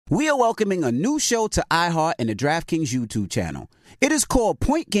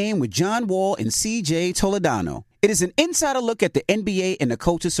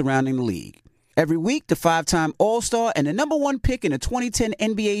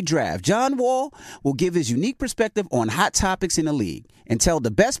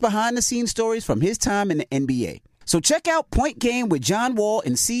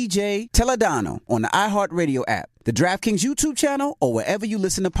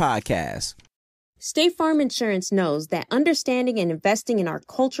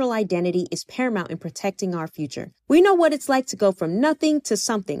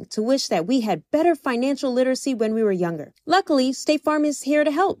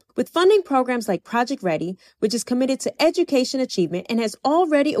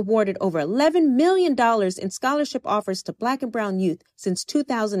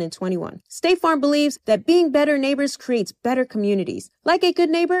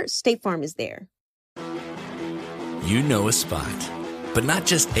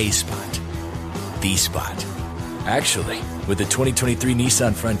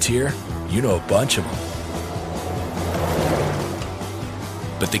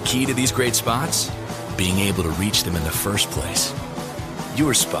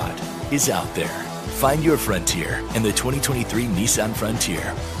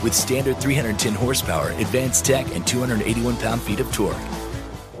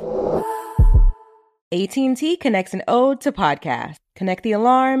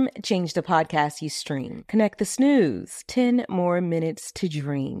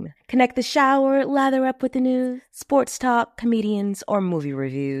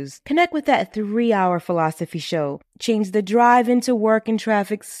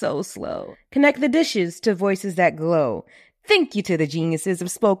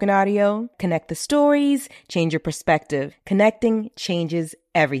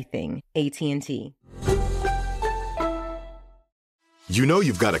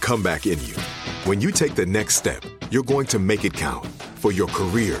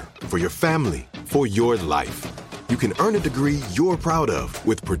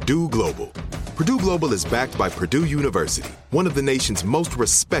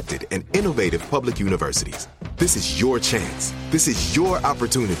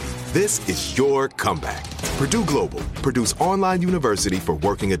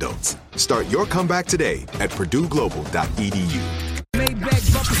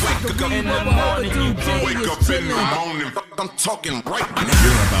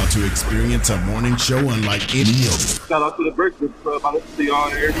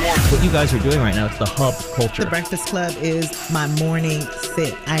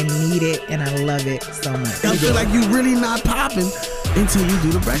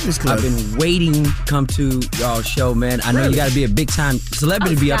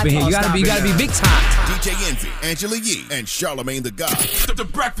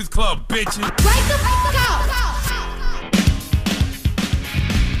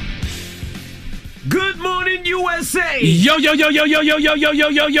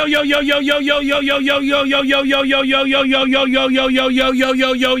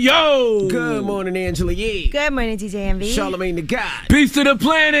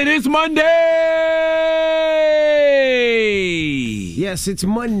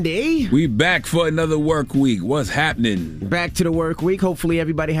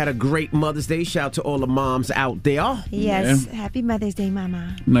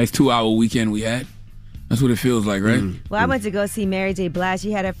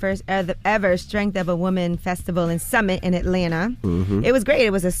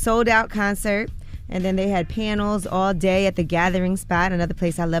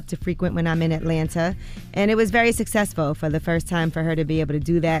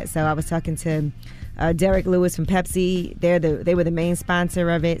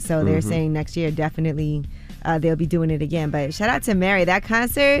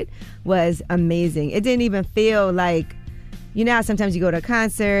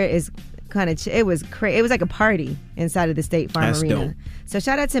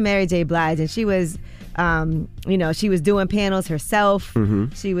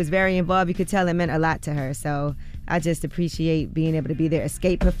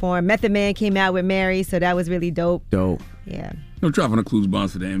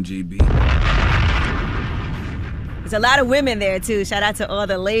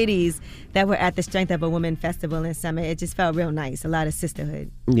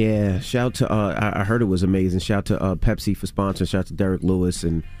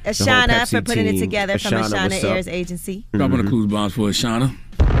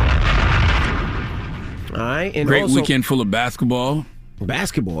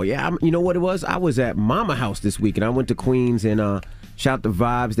Basketball, yeah. You know what it was? I was at Mama House this week, and I went to Queens and shout to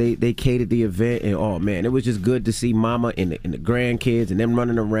Vibes. They catered the event, and oh man, it was just good to see Mama and the grandkids and them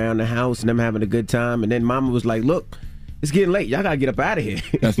running around the house and them having a good time. And then Mama was like, "Look, it's getting late. Y'all gotta get up out of here."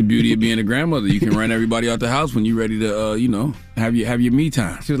 That's the beauty of being a grandmother. You can run everybody out the house when you're ready to, have your me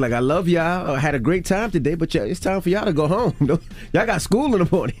time. She was like, "I love y'all. I had a great time today, but it's time for y'all to go home. Y'all got school in the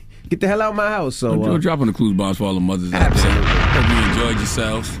morning. Get the hell out of my house." So dropping the clues bombs for all the mothers out there. Hope you enjoyed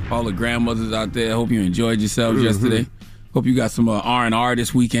yourselves. All the grandmothers out there, hope you enjoyed yourselves yesterday. Hope you got some R&R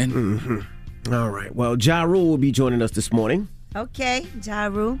this weekend. Mm-hmm. All right. Well, Ja Rule will be joining us this morning. Okay, Ja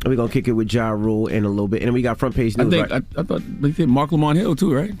Rule. We're going to kick it with Ja Rule in a little bit. And then we got front page news. I thought they said Marc Lamont Hill,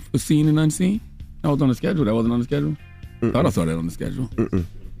 too, right? For Seen and Unseen? That was on the schedule. That wasn't on the schedule? I saw that on the schedule.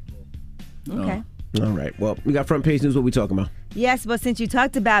 Okay. All right. Well, we got front page news. What we talking about? Yes, well, since you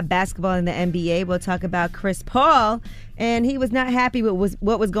talked about basketball in the NBA, we'll talk about Chris Paul. And he was not happy with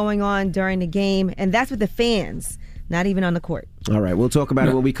what was going on during the game. And that's with the fans, not even on the court. All right. We'll talk about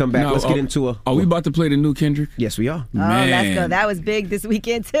it when we come back. Let's get into a... Are we about to play the new Kendrick? Yes, we are. Man. Oh, let's go. That was big this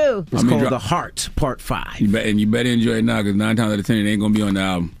weekend, too. It's called The Heart, Part 5. You better enjoy it now, because 9 times out of 10 it ain't going to be on the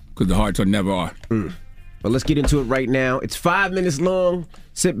album, because the hearts are never are. But let's get into it right now. It's 5 minutes long.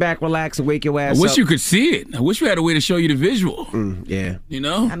 Sit back, relax, and wake your ass up. I wish you could see it. I wish we had a way to show you the visual. Yeah. You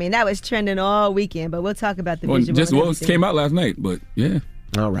know? I mean, that was trending all weekend, but we'll talk about the visual. It came out last night, but yeah.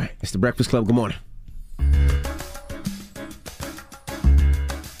 All right. It's the Breakfast Club. Good morning.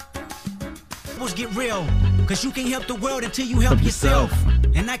 Get real, cause you can't help the world until you help yourself.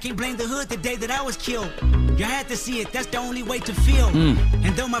 And I can't blame the hood the day that I was killed. You had to see it, that's the only way to feel.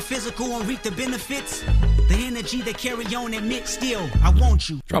 And though my physical won't reap the benefits, the energy they carry on admit still, I want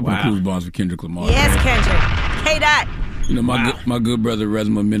you. Dropping the clues bombs for Kendrick Lamar. Yes, Kendrick. K-Dot. You know, my good brother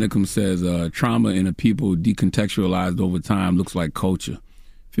Resma Minicum says trauma in a people decontextualized over time looks like culture.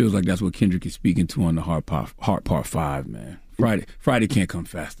 Feels like that's what Kendrick is speaking to on the Heart Part 5, man. Friday can't come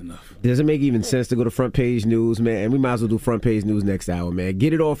fast enough. It doesn't make even sense to go to front page news, man. And we might as well do front page news next hour, man.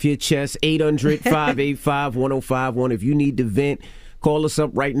 Get it off your chest. 800-585-1051. If you need to vent, call us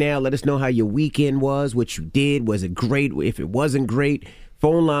up right now. Let us know how your weekend was, what you did. Was it great? If it wasn't great,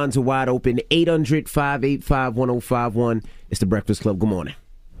 phone lines are wide open. 800-585-1051. It's The Breakfast Club. Good morning.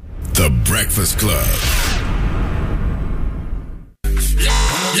 The Breakfast Club.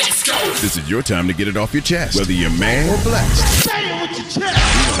 Let's go. This is your time to get it off your chest, whether you're mad or blessed. Say it with your chest. We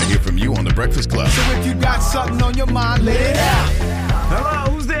want to hear from you on The Breakfast Club. So if you got something on your mind, let it out.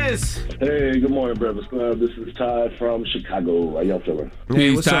 Hello, who's this? Hey, good morning, Breakfast Club. This is Todd from Chicago. How y'all feeling?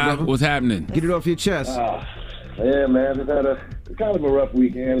 Hey, what's Todd? up, brother? What's happening? Get it off your chest. Yeah, man. It's had kind of a rough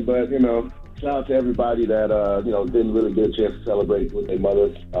weekend, but, shout out to everybody that, didn't really get a chance to celebrate with their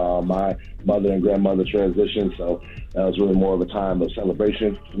mothers. My mother and grandmother transitioned, so that was really more of a time of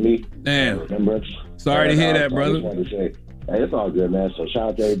celebration for me. Damn. Remembrance. Sorry to hear that, so brother. I just wanted to say, hey, it's all good, man. So shout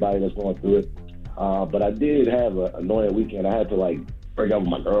out to everybody that's going through it. But I did have an annoying weekend. I had to, break up with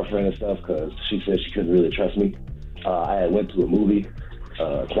my girlfriend and stuff because she said she couldn't really trust me. I had went to a movie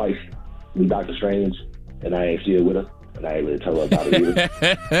twice, with Doctor Strange, and I ain't see it with her. And I ain't really tell her about it either.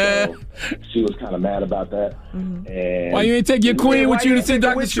 So she was kind of mad about that. And why you ain't take your queen with you to see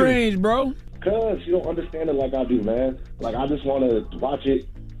Doctor Strange, bro? Because she don't understand it like I do, man. I just want to watch it,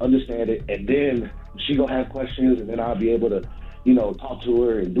 understand it, and then she gonna have questions, and then I'll be able to, talk to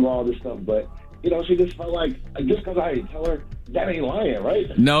her and do all this stuff. But, she just felt like just because I tell her, that ain't lying,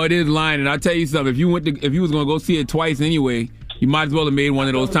 right? No, it is lying. And I'll tell you something. If you was gonna go see it twice anyway, you might as well have made one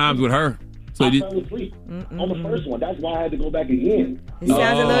of those times with her. So I fell asleep on the first one. That's why I had to go back again. It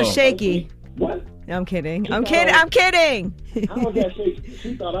sounds a little shaky. What? I'm kidding. I'm kidding. How was that shaky?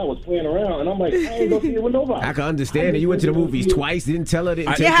 She thought I was playing around, and I'm like, I ain't gonna see it with nobody. I can understand it. You went to the movies twice, didn't tell her.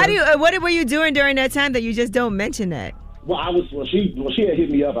 What were you doing during that time that you just don't mention that? Well, she had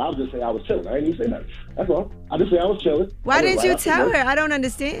hit me up. I would just say I was chilling. I didn't even say nothing. That's all. I just say I was chilling. Why didn't you tell her? I don't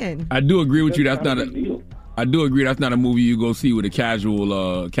understand. I do agree with you. I do agree that's not a movie you go see with a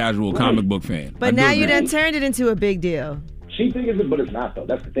casual comic book fan. But now you done turned it into a big deal. She thinks it, but it's not, though.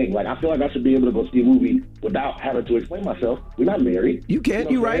 That's the thing. I feel like I should be able to go see a movie without having to explain myself. We're not married. You can.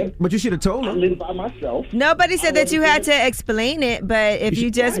 You're right. But you should have told her. I live by myself. Nobody said that you had to explain it, but if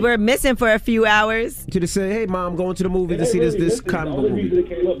you just were missing for a few hours. You should have said, hey, Mom, I'm going to the movie to see this comic book movie. The only reason it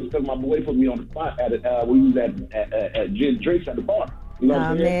came up is because my boy put me on the spot we was at Drake's at the bar. You know what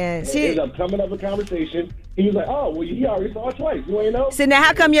I'm saying? Man. It ended up coming up a conversation. He was like, oh, well, he already saw it twice. You ain't know? So now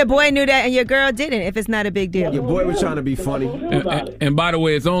how come your boy knew that and your girl didn't if it's not a big deal? Your boy was trying to be funny. And by the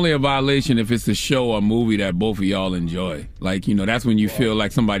way, it's only a violation if it's a show or movie that both of y'all enjoy. That's when you feel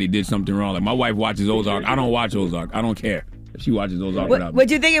like somebody did something wrong. Like my wife watches Ozark. I don't watch Ozark. I don't care. She watches those awkward outfits.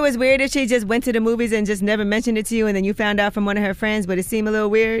 Would you think it was weird if she just went to the movies and just never mentioned it to you, and then you found out from one of her friends? Would it seem a little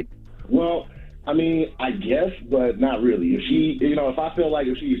weird? Well, I mean, I guess, but not really. If she, if I feel like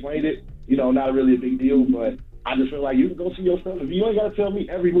if she explained it, not really a big deal, but I just feel like you can go see your stuff. If you ain't got to tell me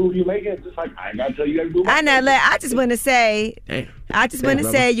every movie you make, it's just like, I ain't got to tell you every movie. I know. I just want to say,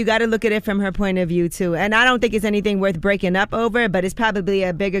 you got to look at it from her point of view, too. And I don't think it's anything worth breaking up over, but it's probably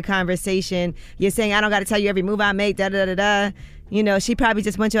a bigger conversation. You're saying, I don't got to tell you every move I make, da-da-da-da-da. She probably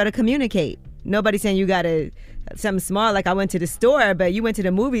just wants y'all to communicate. Nobody's saying you got to, something small like I went to the store, but you went to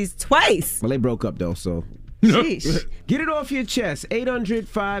the movies twice. Well, they broke up, though, so... Sheesh. Get it off your chest.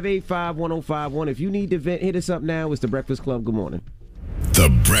 800-585-1051. If you need to vent, hit us up now. It's The Breakfast Club. Good morning. The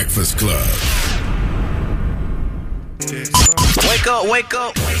Breakfast Club. Wake up. Wake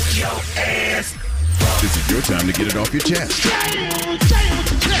your ass. This is your time to get it off your chest.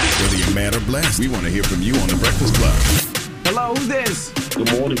 Whether you're mad or blessed, we want to hear from you on The Breakfast Club. Hello, who's this?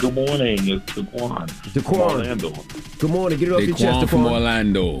 Good morning. It's Daquan. From Orlando. Good morning. Get it off your chest, Daquan. From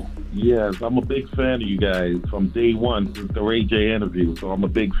Orlando. Yes, I'm a big fan of you guys from day one since the Ray J interview, so I'm a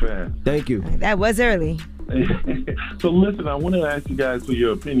big fan. Thank you. That was early. So listen, I want to ask you guys for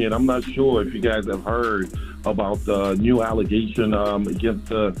your opinion. I'm not sure if you guys have heard about the new allegation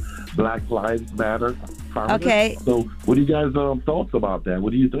against Black Lives Matter. Okay. So what do you guys' thoughts about that?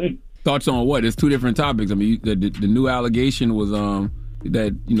 What do you think? Thoughts on what? It's two different topics. I mean, the new allegation was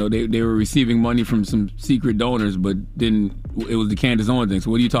that they were receiving money from some secret donors, but then it was the Candace Owens thing.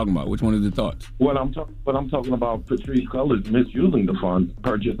 So what are you talking about? Which one is the thoughts? Well, I'm talking about Patrice Cullors misusing the funds,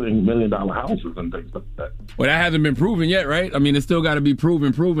 purchasing $1 million houses and things like that. Well, that hasn't been proven yet, right? I mean, it's still got to be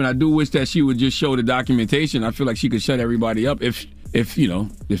proven. I do wish that she would just show the documentation. I feel like she could shut everybody up if she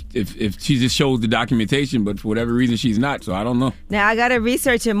just shows the documentation, but for whatever reason she's not, so I don't know. Now, I got to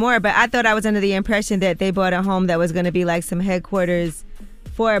research it more, but I thought I was under the impression that they bought a home that was going to be like some headquarters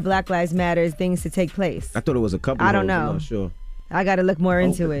for Black Lives Matter things to take place. I thought it was a couple I don't know. I'm not sure. I got to look more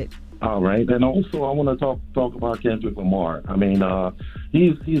into it. All right, and also I want to talk about Kendrick Lamar. I mean,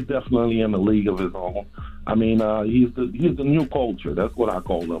 he's definitely in a league of his own. I mean, he's the new culture. That's what I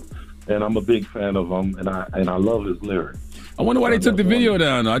call him, and I'm a big fan of him, and I love his lyrics. I wonder why they took the video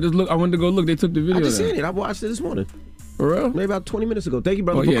down. I wanted to go look. They took the video down. I just seen it. I watched it this morning. For real? Maybe about 20 minutes ago. Thank you,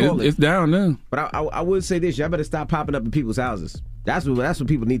 brother, for calling. It's down now. But I would say this. Y'all better stop popping up in people's houses. That's what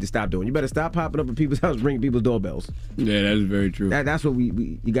people need to stop doing. You better stop popping up in people's houses, ringing people's doorbells. Yeah, that is very true. That's what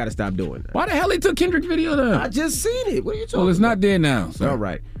you got to stop doing. Why the hell they took Kendrick video down? I just seen it. What are you talking about? Well, it's not there now. So. All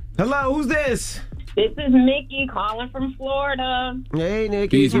right. Hello, who's this? This is Nikki calling from Florida. Hey, Nikki.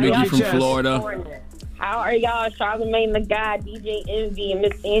 Peace, Nikki from Florida. How are y'all? Charlamagne the God, DJ Envy, and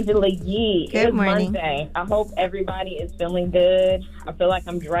Miss Angela Yee. Good morning. Monday. I hope everybody is feeling good. I feel like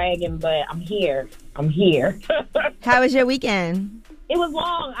I'm dragging, but I'm here. How was your weekend? It was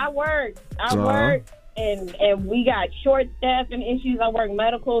long. I worked, and we got short staffing issues. I work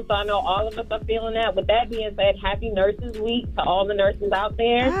medical, so I know all of us are feeling that. With that being said, happy Nurses Week to all the nurses out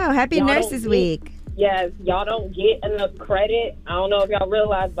there. Oh, happy Nurses Week. Yes, y'all don't get enough credit. I don't know if y'all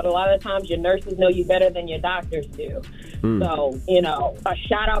realize, but a lot of times your nurses know you better than your doctors do. So, a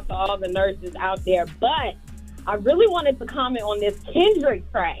shout out to all the nurses out there. But I really wanted to comment on this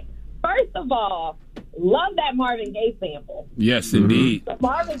Kendrick track. First of all, love that Marvin Gaye sample. Yes, indeed. The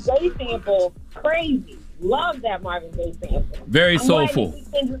Marvin Gaye sample, crazy. Love that Marvin Gaye sample. Very soulful.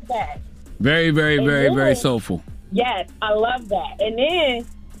 Very, very, very, very soulful. Yes, I love that. And then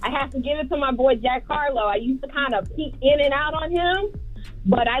I have to give it to my boy Jack Harlow. I used to kind of peek in and out on him,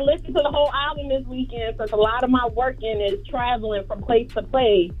 but I listened to the whole album this weekend since a lot of my working is traveling from place to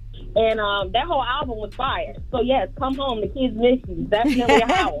place. And that whole album was fire. So yes, come home. The kids miss you. Definitely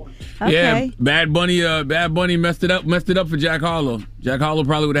a howl. Okay. Yeah, Bad Bunny messed it up for Jack Harlow. Jack Harlow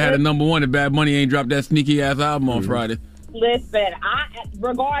probably would have had a number one if Bad Bunny ain't dropped that sneaky ass album on Friday. Listen,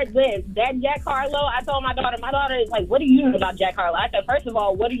 regardless, that Jack Harlow, I told my daughter is like, what do you know about Jack Harlow? I said, first of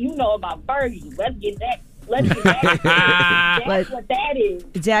all, what do you know about Fergie? Let's get that. That's what that is.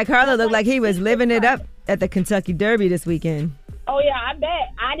 Jack Harlow looked like he was living it up at the Kentucky Derby this weekend. Oh yeah, I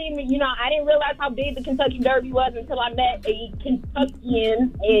bet. I didn't realize how big the Kentucky Derby was until I met a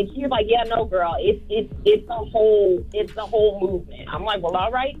Kentuckian, and she was like, "Yeah, no, girl, it's the whole movement." I'm like, "Well,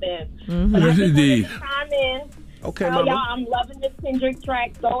 all right then." Mm-hmm. But I Yes, just indeed. wanted to chime in. Okay, Tell mama. y'all, I'm loving this Kendrick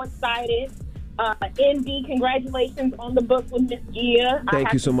track. So excited. NB, congratulations on the book with Miss Gia.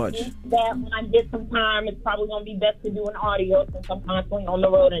 Thank you so much. That when I get some time, it's probably going to be best to do an audio since I'm constantly on the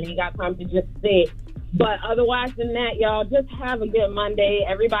road and ain't got time to just sit. But otherwise than that, y'all, just have a good Monday.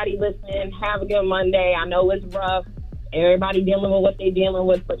 Everybody listening, have a good Monday. I know it's rough. everybody dealing with what they're dealing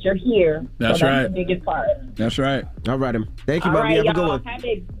with, but you're here. That's so right. That's the biggest part. That's right. All right, thank you, All mommy. right, Have a good y'all. one. Have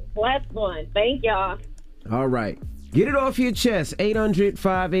a blessed one. Thank y'all. All right. Get it off your chest.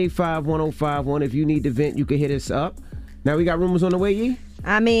 800-585-1051. If you need to vent, you can hit us up. Now we got rumors on the way, Yee?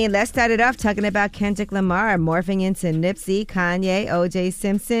 I mean, let's start it off talking about Kendrick Lamar morphing into Nipsey, Kanye, O.J.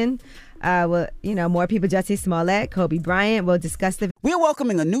 Simpson. More people, Jussie Smollett, Kobe Bryant. We'll discuss the... We're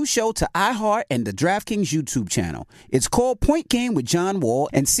welcoming a new show to iHeart and the DraftKings YouTube channel. It's called Point Game with John Wall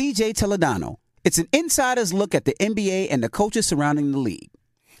and CJ Toledano. It's an insider's look at the NBA and the coaches surrounding the league.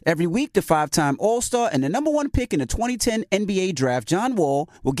 Every week, the 5-time All-Star and the number 1 pick in the 2010 NBA Draft, John Wall,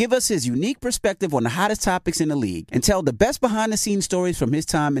 will give us his unique perspective on the hottest topics in the league and tell the best behind-the-scenes stories from his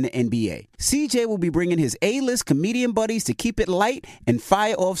time in the NBA. CJ will be bringing his A-list comedian buddies to keep it light and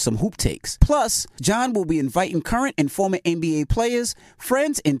fire off some hoop takes. Plus, John will be inviting current and former NBA players,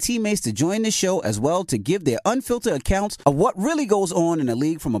 friends, and teammates to join the show as well to give their unfiltered accounts of what really goes on in the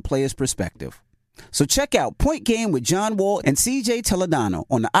league from a player's perspective. So check out Point Game with John Wall and CJ Toledano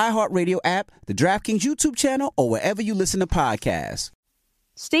on the iHeartRadio app, the DraftKings YouTube channel, or wherever you listen to podcasts.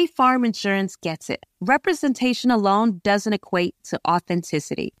 State Farm Insurance gets it. Representation alone doesn't equate to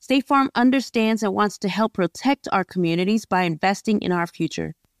authenticity. State Farm understands and wants to help protect our communities by investing in our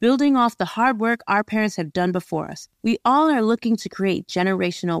future, building off the hard work our parents have done before us. We all are looking to create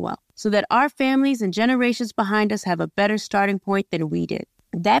generational wealth so that our families and generations behind us have a better starting point than we did.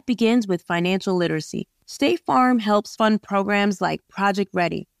 That begins with financial literacy. State Farm helps fund programs like Project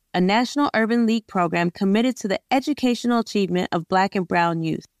Ready, a National Urban League program committed to the educational achievement of Black and Brown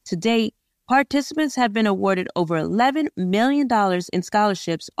youth. To date, participants have been awarded over $11 million in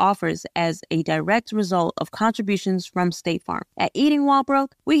scholarships offers as a direct result of contributions from State Farm. At Eating While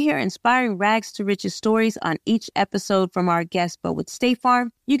Broke, we hear inspiring rags to riches stories on each episode from our guests, but with State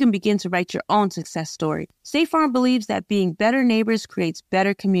Farm, you can begin to write your own success story. State Farm believes that being better neighbors creates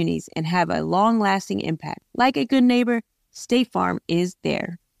better communities and have a long-lasting impact. Like a good neighbor, State Farm is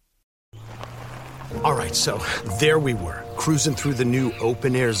there. All right, so there we were, cruising through the new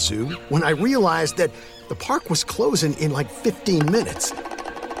open-air zoo, when I realized that the park was closing in like 15 minutes.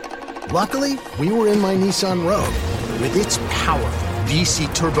 Luckily, we were in my Nissan Rogue. With its powerful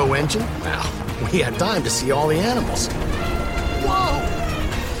VC turbo engine, well, we had time to see all the animals. Whoa!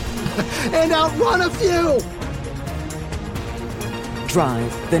 And outrun a few!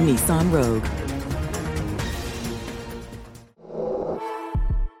 Drive the Nissan Rogue.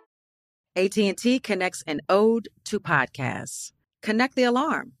 AT&T connects an ode to podcasts. Connect the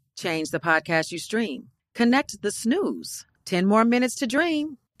alarm. Change the podcast you stream. Connect the snooze. 10 more minutes to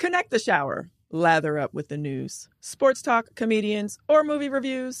dream. Connect the shower. Lather up with the news. Sports talk, comedians, or movie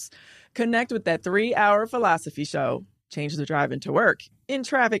reviews. Connect with that 3-hour philosophy show. Change the drive into work. In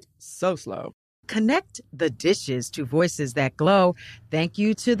traffic so slow. Connect the dishes to voices that glow. Thank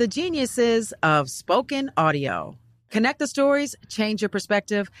you to the geniuses of spoken audio. Connect the stories, change your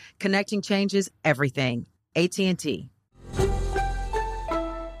perspective. Connecting changes everything. AT&T.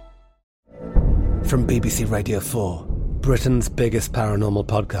 From BBC Radio 4, Britain's biggest paranormal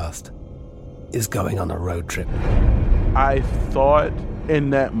podcast is going on a road trip. I thought in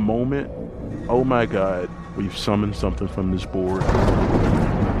that moment, oh my God, we've summoned something from this board.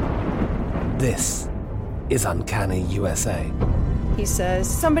 This is Uncanny USA. He says,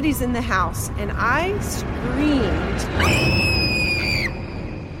 somebody's in the house, and I screamed.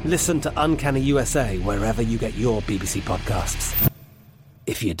 Listen to Uncanny USA wherever you get your BBC podcasts,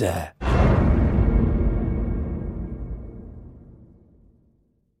 if you dare.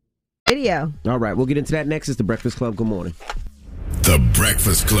 Video. All right, we'll get into that next. It's The Breakfast Club. Good morning. The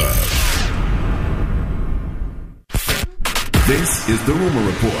Breakfast Club. This is The Rumor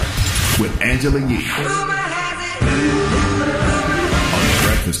Report with Angela Yee.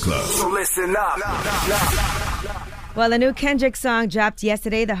 Breakfast Club. So listen up. Well, the new Kendrick song dropped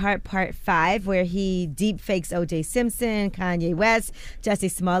yesterday, The Heart Part 5, where he deep fakes O.J. Simpson, Kanye West,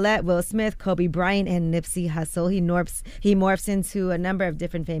 Jussie Smollett, Will Smith, Kobe Bryant, and Nipsey Hussle. He morphs into a number of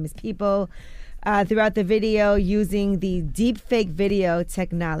different famous people throughout the video using the deep fake video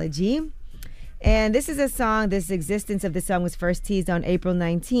technology. And this is a song, this existence of the song was first teased on April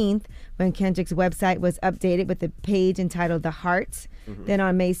 19th when Kendrick's website was updated with a page entitled The Heart. Mm-hmm. Then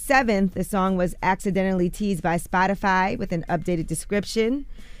on May 7th, the song was accidentally teased by Spotify with an updated description.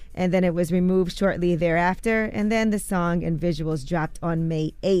 And then it was removed shortly thereafter. And then the song and visuals dropped on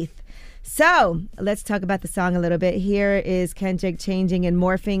May 8th. So let's talk about the song a little bit. Here is Kendrick changing and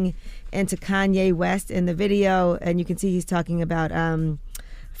morphing into Kanye West in the video. And you can see he's talking about...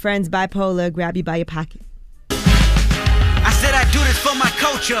 Friends bipolar, grab you by your pocket. I said I do this for my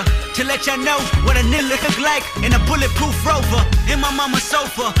culture, to let y'all know what a nigga look like in a bulletproof Rover. In my mama's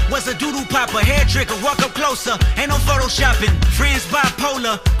sofa was a doodle popper, hair trigger, walk up closer, ain't no photoshopping. Friends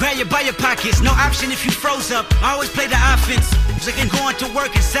bipolar, grab you by your pockets, no option if you froze up. I always play the offense, looking going to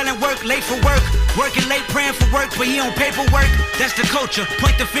work and selling work, late for work, working late praying for work, but he on paperwork. That's the culture,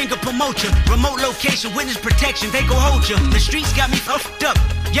 point the finger, promote you. Remote location, witness protection, they go hold you. The streets got me fucked up,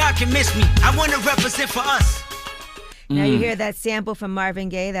 y'all can miss me, I wanna represent for us. Now you hear that sample from Marvin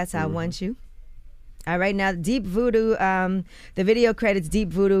Gaye, that's I Want You. All right, now Deep Voodoo, the video credits Deep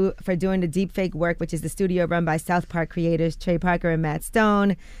Voodoo for doing the deep fake work, which is the studio run by South Park creators Trey Parker and Matt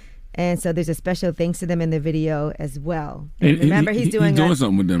Stone. And so there's a special thanks to them in the video as well. And remember, he's doing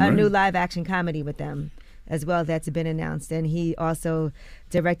something with them, a right? new live action comedy with them as well that's been announced. And he also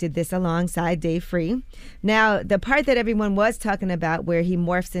directed this alongside Dave Free. Now, the part that everyone was talking about where he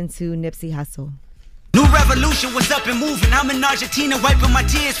morphs into Nipsey Hussle. New revolution was up and moving. I'm in Argentina wiping my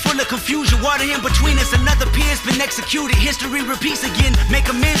tears, full of confusion. Water in between us, another peer's been executed. History repeats again. Make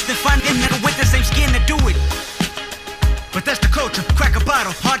amends, then find a nigga with the same skin to do it. But that's the culture, crack a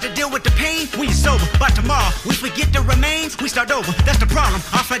bottle. Hard to deal with the pain when you're sober. By tomorrow, we forget the remains, we start over. That's the problem.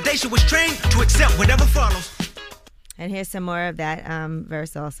 Our foundation was trained to accept whatever follows. And here's some more of that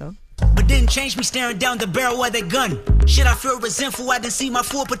verse also. But didn't change me staring down the barrel of that gun. Should I feel resentful I didn't see my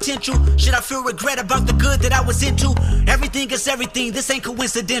full potential? Should I feel regret about the good that I was into? Everything is everything, this ain't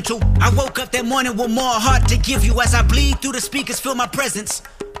coincidental. I woke up that morning with more heart to give you. As I bleed through the speakers, feel my presence.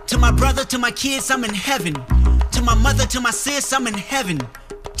 To my brother, to my kids, I'm in heaven. To my mother, to my sis, I'm in heaven.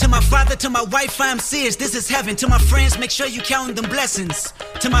 To my father, to my wife, I am serious, this is heaven. To my friends, make sure you count them blessings.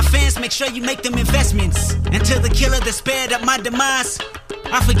 To my fans, make sure you make them investments. And to the killer that spared up my demise,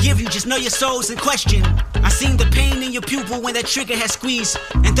 I forgive you, just know your soul's in question. I seen the pain in your pupil when that trigger had squeezed.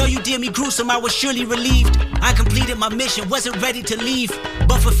 And though you did me gruesome, I was surely relieved. I completed my mission, wasn't ready to leave,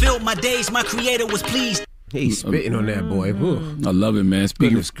 but fulfilled my days, my creator was pleased. He's spitting on that boy. Woo. I love it, man.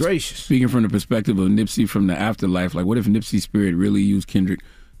 Goodness gracious. Speaking from the perspective of Nipsey from the afterlife, like what if Nipsey's spirit really used Kendrick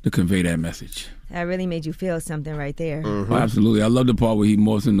to convey that message? That really made you feel something right there. Oh, absolutely. I love the part where he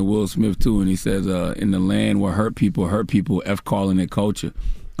morphs into Will Smith, too, and he says, in the land where hurt people, F calling it culture.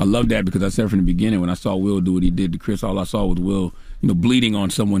 I love that because I said from the beginning when I saw Will do what he did to Chris, all I saw was Will, bleeding on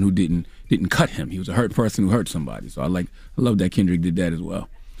someone who didn't cut him. He was a hurt person who hurt somebody. So I love that Kendrick did that as well.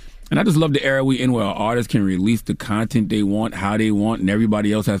 And I just love the era we in where our artists can release the content they want, how they want, and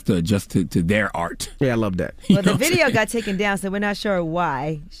everybody else has to adjust to their art. Yeah, I love that. Well, the video got taken down, so we're not sure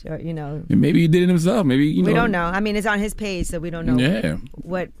why. And maybe he did it himself. Maybe we don't know. I mean, it's on his page, so we don't know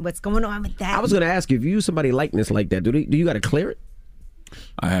what's going on with that. I was going to ask you, if you use somebody likeness like that, do you got to clear it?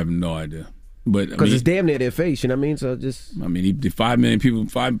 I have no idea. But because it's damn near their face, you know what I mean? So just, the 5 million people,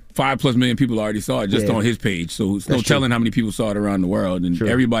 five plus million people already saw it just on his page. So it's no telling how many people saw it around the world, and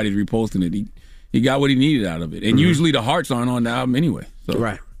everybody's reposting it. He got what he needed out of it, and usually the hearts aren't on the album anyway. So.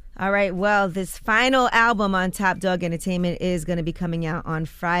 Right. All right. Well, this final album on Top Dog Entertainment is going to be coming out on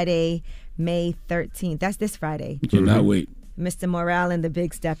Friday, May 13th. That's this Friday. Cannot wait. Mr. Morale and the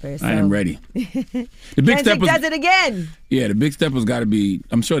Big Steppers. So. I am ready. The Big Steppers does it again. Yeah, the Big Steppers got to be.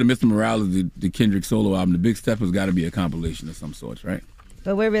 I'm sure the Mr. Morale is the Kendrick solo album. The Big Steppers got to be a compilation of some sorts, right?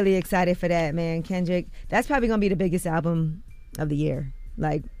 But we're really excited for that, man. Kendrick, that's probably gonna be the biggest album of the year,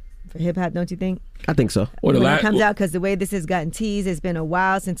 like for hip hop, don't you think? I think so. When it comes out, because the way this has gotten teased, it's been a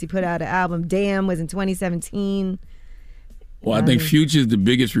while since he put out an album. Damn was in 2017. Well, I think Future's the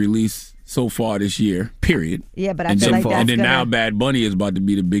biggest release so far this year, period. Yeah, but I feel like that's and then now Bad Bunny is about to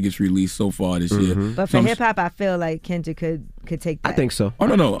be the biggest release so far this year. But for hip hop, I feel like Kendrick could take that. I think so. Oh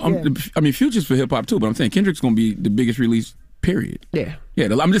no. I mean, Future's for hip hop too, but I'm saying Kendrick's going to be the biggest release. Period. Yeah.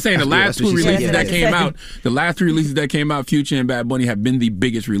 I'm just saying the last two releases that came out, the last three releases that came out, Future and Bad Bunny have been the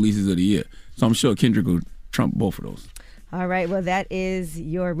biggest releases of the year. So I'm sure Kendrick will trump both of those. All right, well, that is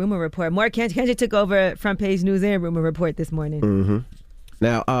your rumor report. More Kendrick took over Front Page News and Rumor Report this morning. Mm-hmm.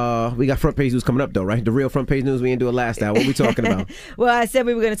 Now, we got Front Page News coming up, though, right? The real Front Page News we didn't do it last hour. What are we talking about? Well, I said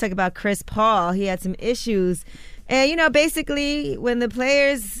we were going to talk about Chris Paul. He had some issues. And, basically, when the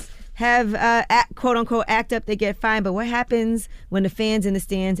players have, quote-unquote, act up, they get fined. But what happens when the fans in the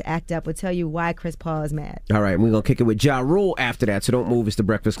stands act up? We'll tell you why Chris Paul is mad. All right, we're going to kick it with Ja Rule after that, so don't move. It's The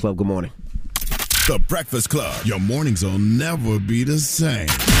Breakfast Club. Good morning. The Breakfast Club. Your mornings will never be the same.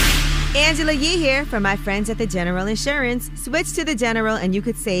 Angela Yee here for my friends at the General Insurance. Switch to the General and you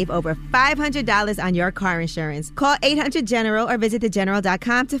could save over $500 on your car insurance. Call 800-GENERAL or visit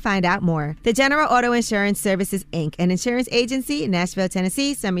thegeneral.com to find out more. The General Auto Insurance Services, Inc., an insurance agency in Nashville,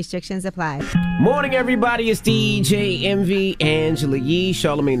 Tennessee. Some restrictions apply. Morning, everybody. It's DJ MV, Angela Yee,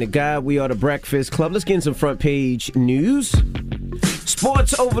 Charlamagne the God. We are the Breakfast Club. Let's get in some front page news.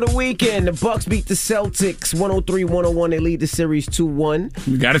 Sports over the weekend. The Bucks beat the Celtics 103-101. They lead the series 2-1.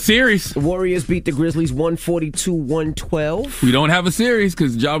 We got a series. The Warriors beat the Grizzlies 142-112. We don't have a series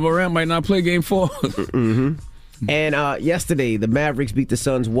because Ja Morant might not play game 4. Mm-hmm. And yesterday, the Mavericks beat the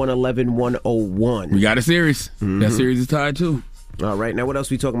Suns 111-101. We got a series. Mm-hmm. That series is tied too. All right. Now, what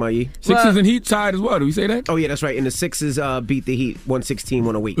else we talking about, Yee? Sixers and Heat tied as well. Did we say that? Oh, yeah, that's right. And the Sixers beat the Heat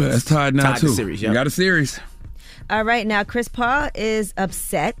 116-108. Yeah, that's tied now, too. The series, We got a series. All right, now Chris Paul is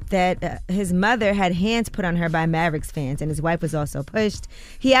upset that his mother had hands put on her by Mavericks fans, and his wife was also pushed.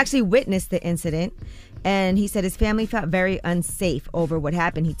 He actually witnessed the incident, and he said his family felt very unsafe over what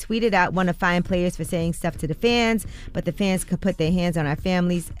happened. He tweeted out, "Want to fine players for saying stuff to the fans, but the fans could put their hands on our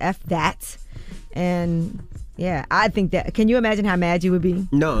families. F that." And yeah, I think that. Can you imagine how mad you would be?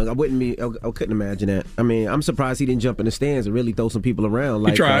 No, I wouldn't be. I couldn't imagine that. I mean, I'm surprised he didn't jump in the stands and really throw some people around.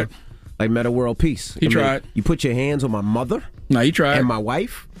 Like, he tried. Like Meta World Peace. He tried. You put your hands on my mother? No, he tried. And my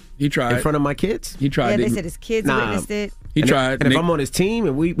wife? He tried. In front of my kids? He tried. Yeah, they said his kids witnessed it. He tried. And if I'm on his team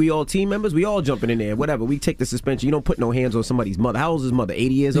and we all team members, we all jumping in there. Whatever. We take the suspension. You don't put no hands on somebody's mother. How old is his mother?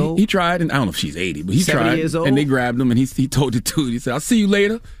 80 years old? He tried, and I don't know if she's 80, but he 70 tried. years old? And they grabbed him, and he told the dude, he said, "I'll see you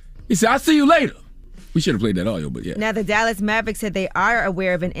later." He said, "I'll see you later." We should have played that audio, but yeah. Now, the Dallas Mavericks said they are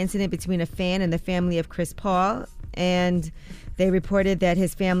aware of an incident between a fan and the family of Chris Paul, and they reported that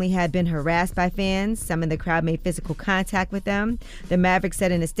his family had been harassed by fans. Some in the crowd made physical contact with them. The Mavericks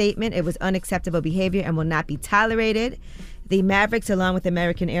said in a statement it was unacceptable behavior and will not be tolerated. The Mavericks, along with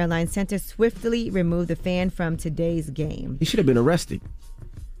American Airlines Center, swiftly removed the fan from today's game. He should have been arrested.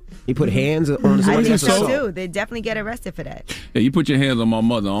 He put hands on I somebody. think so, too. They definitely get arrested for that. Yeah, you put your hands on my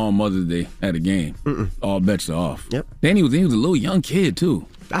mother on Mother's Day at a game. All bets are off. Yep. Then he was a little young kid, too.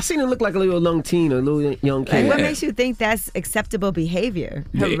 I seen him look like a little young teen, a little young kid. Like, what makes you think that's acceptable behavior?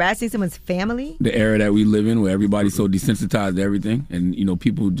 Harassing someone's family? The era that we live in where everybody's so desensitized to everything and,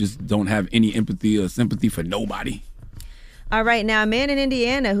 people just don't have any empathy or sympathy for nobody. All right, now a man in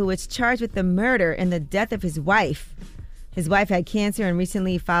Indiana who was charged with the murder and the death of his wife. His wife had cancer and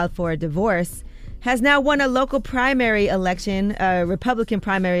recently filed for a divorce. Has now won a local primary election, a Republican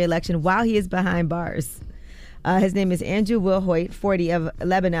primary election, while he is behind bars. His name is Andrew Wilhoit, 40, of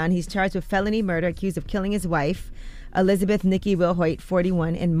Lebanon. He's charged with felony murder, accused of killing his wife, Elizabeth Nikki Wilhoit,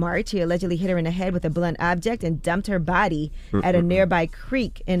 41, in March. He allegedly hit her in the head with a blunt object and dumped her body at a nearby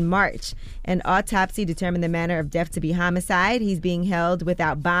creek in March. An autopsy determined the manner of death to be homicide. He's being held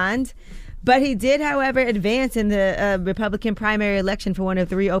without bond. But he did, however, advance in the Republican primary election for one of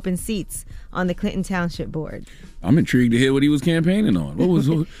 3 open seats on the Clinton Township Board. I'm intrigued to hear what he was campaigning on.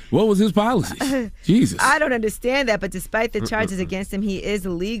 What was his policies? Jesus. I don't understand that, but despite the charges against him, he is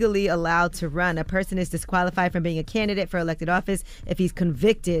legally allowed to run. A person is disqualified from being a candidate for elected office if he's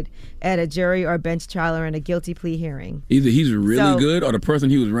convicted at a jury or bench trial or in a guilty plea hearing. Either he's really good or the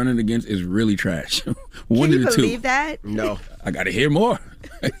person he was running against is really trash. One Can you of the two. believe that? No. I got to hear more.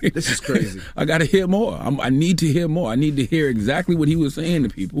 This is crazy. I got to hear more. I need to hear more. I need to hear exactly what he was saying to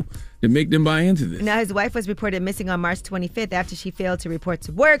people to make them buy into this. Now, his wife was reported missing on March 25th after she failed to report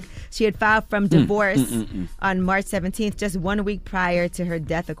to work. She had filed from divorce on March 17th, just 1 week prior to her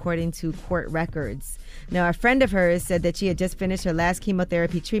death, according to court records. Now, a friend of hers said that she had just finished her last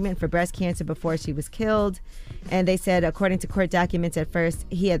chemotherapy treatment for breast cancer before she was killed. And they said, according to court documents at first,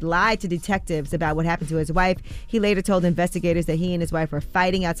 he had lied to detectives about what happened to his wife. He later told investigators that he and his wife were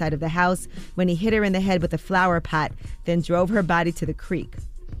fighting outside of the house when he hit her in the head with a flower pot, then drove her body to the creek.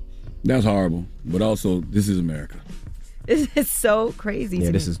 That's horrible. But also, this is America. It's so crazy. Yeah,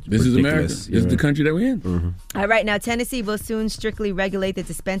 to this me. is This is America. ridiculous. This is the country that we're in. All right, now Tennessee will soon strictly regulate the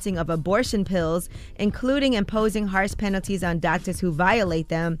dispensing of abortion pills, including imposing harsh penalties on doctors who violate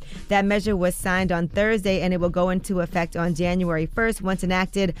them. That measure was signed on Thursday, and it will go into effect on January 1st. Once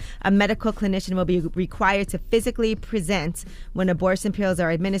enacted, a medical clinician will be required to physically present when abortion pills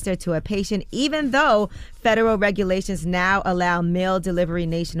are administered to a patient, even though federal regulations now allow mail delivery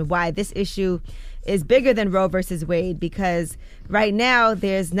nationwide. This issue is bigger than Roe versus Wade because right now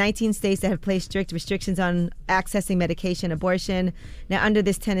there's 19 states that have placed strict restrictions on accessing medication abortion. Now, under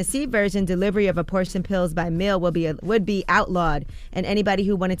this Tennessee version, delivery of abortion pills by mail would be outlawed, and anybody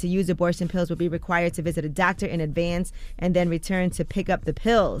who wanted to use abortion pills would be required to visit a doctor in advance and then return to pick up the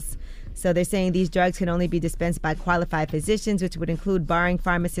pills. So they're saying these drugs can only be dispensed by qualified physicians, which would include barring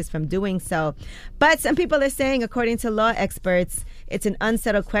pharmacists from doing so. But some people are saying, according to law experts, it's an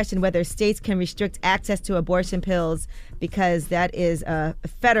unsettled question whether states can restrict access to abortion pills because that is a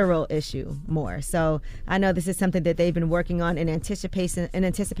federal issue more. So I know this is something that they've been working on in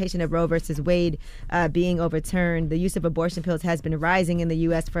anticipation of Roe versus Wade being overturned. The use of abortion pills has been rising in the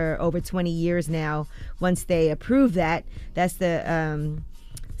U.S. for over 20 years now. Once they approve that, that's the...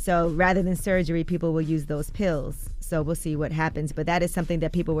 So rather than surgery, people will use those pills. So we'll see what happens. But that is something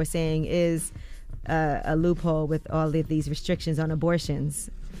that people were saying is a loophole with all of these restrictions on abortions.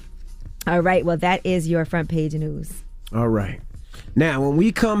 All right. Well, that is your front page news. All right. Now, when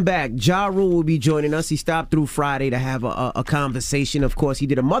we come back, Ja Rule will be joining us. He stopped through Friday to have a conversation. Of course, he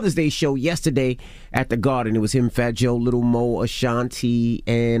did a Mother's Day show yesterday at the Garden. It was him, Fat Joe, Little Mo, Ashanti,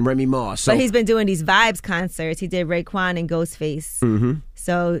 and Remy Ma. So, but he's been doing these Vibes concerts. He did Raekwon and Ghostface. Mm-hmm.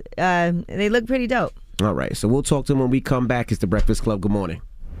 So they look pretty dope. All right. So we'll talk to him when we come back. It's The Breakfast Club. Good morning.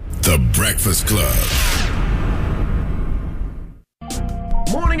 The Breakfast Club.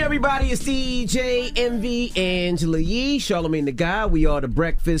 Morning, everybody. It's DJ, MV, Angela Yee, Charlamagne the Guy. We are The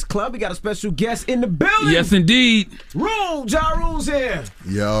Breakfast Club. We got a special guest in the building. Yes, indeed. Rule, Ja Rule's here.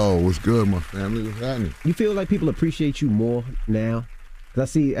 Yo, what's good, my family? What's happening? You feel like people appreciate you more now? Because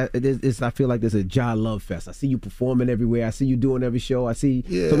I see, I feel like there's a Ja Love Fest. I see you performing everywhere. I see you doing every show. I see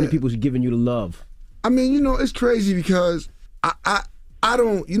so many people giving you the love. I mean, you know, it's crazy because I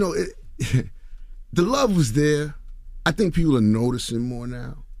don't, you know, the love was there. I think people are noticing more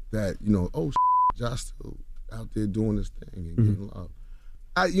now that, you know, Ja's still out there doing this thing and getting love.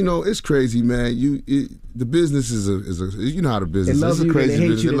 You know, it's crazy, man. The business is a you know how the business is. It's a crazy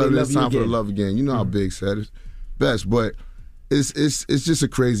business. It's time for the love again. You know how Big said it's best, but it's just a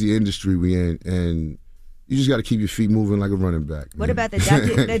crazy industry we in, and you just got to keep your feet moving like a running back. What about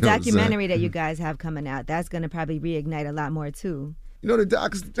the documentary that you guys have coming out? That's going to probably reignite a lot more too. You know, the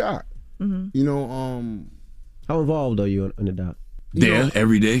doc is the doc. Mm-hmm. You know, how involved are you in the doc? There,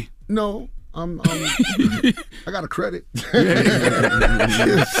 every day? No. I got a credit. But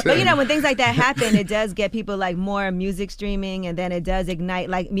you know, when things like that happen, it does get people like more music streaming, and then it does ignite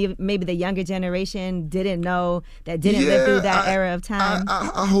like maybe the younger generation didn't know, that didn't live through that era of time.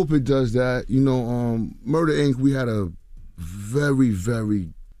 I hope it does that. You know, Murder Inc., we had a very, very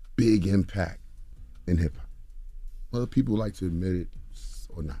big impact in hip hop. Whether people like to admit it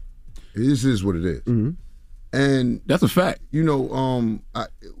or not, this is what it is. Mm-hmm. And that's a fact. You know,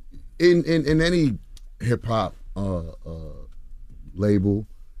 in any hip hop label,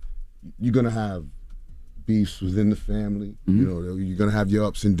 you're gonna have beefs within the family. Mm-hmm. You know, you're gonna have your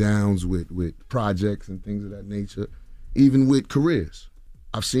ups and downs with projects and things of that nature, even with careers.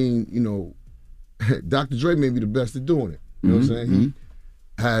 I've seen, you know, Dr. Dre may be the best at doing it. You know what I'm saying? Mm-hmm. He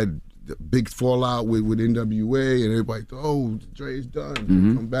had the big fallout with NWA, and everybody thought, Dre's done.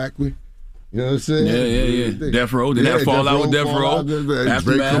 Come back with. You know what I'm saying? Yeah. Death Row. Did that fall out with Death Row?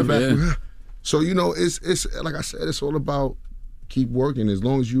 Aftermath. So, you know, it's like I said, it's all about keep working. As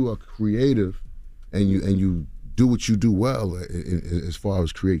long as you are creative and you do what you do well as far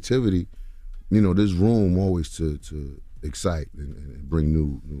as creativity, you know, there's room always to excite and bring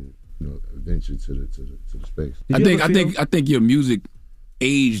new adventure to the space. I think your music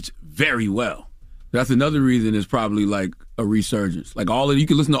aged very well. That's another reason it's probably like a resurgence. Like you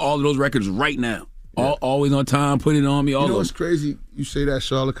can listen to all of those records right now. Yeah. Always on time, put it on me. You know what's crazy? You say that,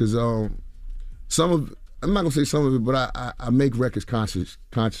 Charlotte, because I'm not gonna say some of it, but I make records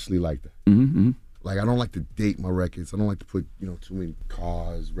consciously like that. Mm-hmm. Like I don't like to date my records. I don't like to put too many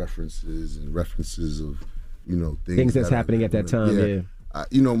cars, references of things that's happening at that time. Yeah.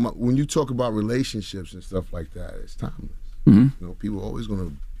 When you talk about relationships and stuff like that, it's timeless. Mm-hmm. You know, people are always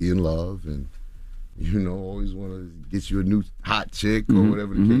gonna be in love and. Always want to get you a new hot chick or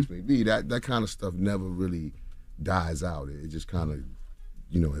whatever the case may be. That kind of stuff never really dies out. It just kind of,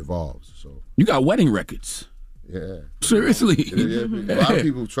 evolves. So you got wedding records. Yeah. Seriously. Yeah. A lot of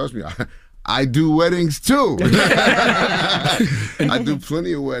people, trust me, I do weddings too. I do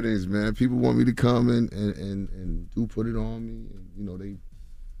plenty of weddings, man. People want me to come and do put it on me.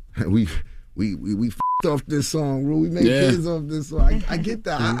 And, we f***ed off this song, Rue. We made kids off this song. I get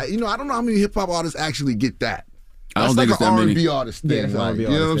that. I don't know how many hip hop artists actually get that. That's like an R&B artist thing. You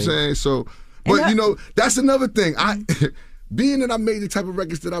know what I'm saying? So, but that's another thing. Being that I made the type of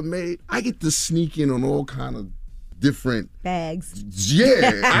records that I made, I get to sneak in on all kind of different bags.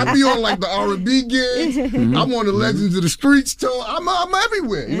 Yeah, I be on like the R&B gigs. I'm on the Legends of the Streets tour. I'm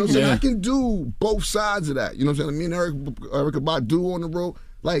everywhere. You know what I'm saying? I can do both sides of that. You know what I'm saying? Me and Erykah Badu on the road,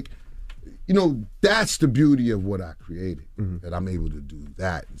 like. that's the beauty of what I created, that I'm able to do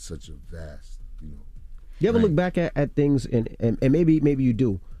that in such a vast, You ever look back at things, and maybe you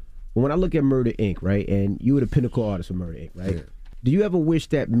do, but when I look at Murder Inc., right, and you were the pinnacle artist for Murder Inc., right? Yeah. Do you ever wish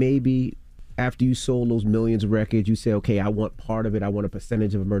that maybe after you sold those millions of records, you say, okay, I want part of it, I want a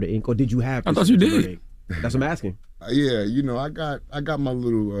percentage of Murder Inc., or did you have? I thought you did. That's what I'm asking. Yeah, I got my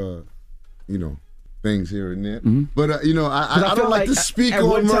little, things here and there. But I don't like to speak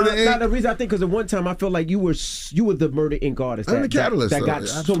on Murder Inc. The reason I think because at one time I felt like you were the Murder Inc. artist. I'm the catalyst that got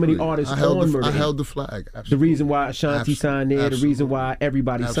so many artists on Murder Inc. I held the flag. Absolutely. The reason why Ashanti signed there, the reason why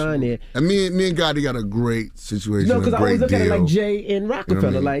everybody signed there. And me and Gotti got a great situation. No, because I always look at it like Jay and Rockefeller.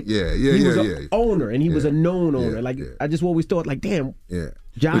 You know what I mean? He was an owner, and he was a known owner. I just always thought, like, damn,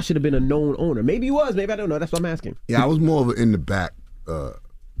 Josh should have been a known owner. Maybe he was. Maybe I don't know. That's what I'm asking. Yeah, I was more of an in the back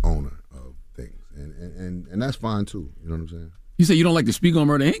owner. And that's fine too. You know what I'm saying? You say you don't like to speak on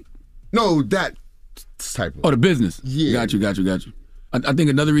Murder Inc.? No, that type of. Oh, the business. Yeah. Got you. I think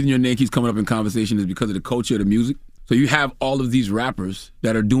another reason your name keeps coming up in conversation is because of the culture of the music. So you have all of these rappers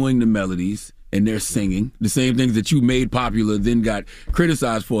that are doing the melodies and they're singing the same things that you made popular, then got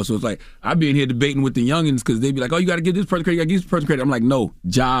criticized for. So it's like, I'd be in here debating with the youngins because they'd be like, oh, you got to give this person credit, you got to give this person credit. I'm like, no,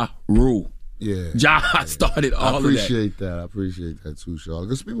 Ja Rule. Yeah. Ja started all of that. I appreciate that too, Shaw.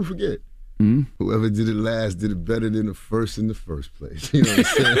 Because people forget. Whoever did it last did it better than the first in the first place. You know what I'm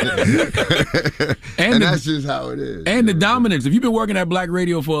saying? and that's just how it is. And the dominance. If you've been working at Black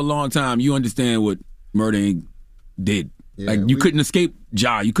radio for a long time, you understand what Murder Inc. did. Yeah, you couldn't escape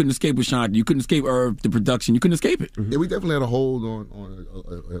Ja. You couldn't escape Ashanti. You couldn't escape Irv, the production. You couldn't escape it. Yeah, we definitely had a hold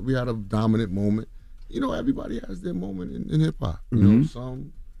on we had a dominant moment. Everybody has their moment in hip-hop.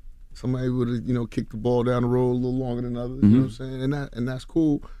 Somebody would have, kicked the ball down the road a little longer than others. You know what I'm saying? And that's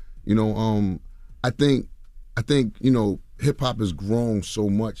cool. I think hip hop has grown so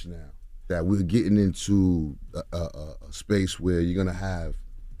much now that we're getting into a space where you're gonna have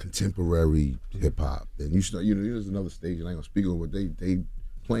contemporary hip hop, and there's another stage, and I ain't gonna speak on what they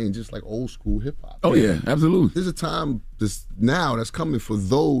playing just like old school hip hop. Oh yeah, absolutely. There's a time now that's coming for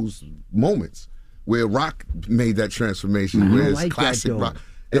those moments where rock made that transformation, where it's classic rock.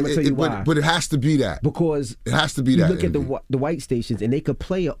 And I'm gonna tell you why. But it has to be that. Because it has to be that. Look at the white stations, and they could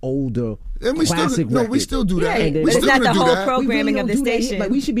play an older and we classic record. No, we still do that. Yeah, we still it's not the whole that. programming of the station. Like,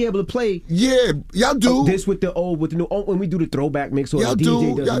 we should be able to play. Yeah, y'all do. This with the old, with the new. When we do the throwback mix, or y'all the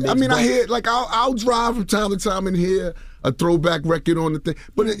DJ do. does the mix, I hear I'll drive from time to time and hear a throwback record on the thing.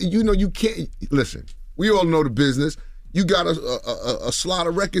 But you can't listen. We all know the business. You got a slot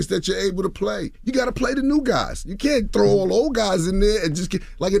of records that you're able to play. You got to play the new guys. You can't throw all old guys in there and just it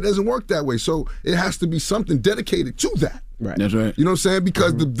doesn't work that way. So it has to be something dedicated to that. Right. That's right. You know what I'm saying?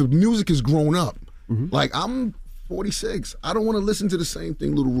 Because the music has grown up. Like, I'm 46. I don't want to listen to the same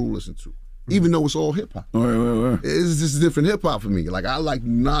thing Little Rule listened to, even though it's all hip hop. Right. It's just different hip hop for me. Like, I like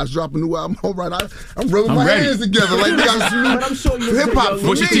Nas dropping a new album. All right, I'm rubbing my hands together. Like, we got some new hip hop for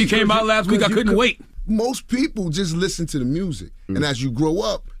me. Pusha T came out last week. I couldn't wait. Most people just listen to the music, and as you grow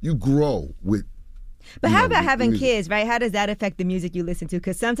up, you grow with. But how about having kids, right? How does that affect the music you listen to?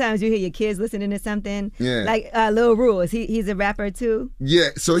 Because sometimes you hear your kids listening to something. Yeah. Like Lil Rule, he's a rapper too. Yeah,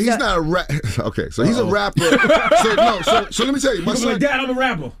 so he's not a rap. Okay, so he's a rapper. So let me tell you, my son. Dad, I'm a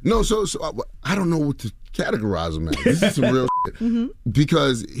rapper. No, so I don't know what to categorize him as. This is some real shit.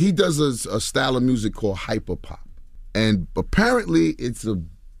 Because he does a style of music called hyper pop, and apparently it's a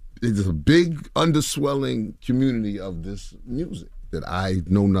big underswelling community of this music that I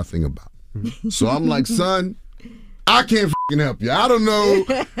know nothing about. So I'm like, son, I can't fucking help you. I don't know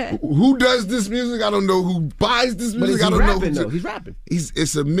who does this music. I don't know who buys this music. I don't know who. He's rapping.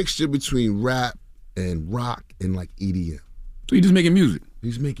 It's a mixture between rap and rock and like EDM. So he's just making music.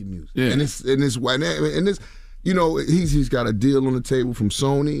 He's making music. Yeah. And he's got a deal on the table from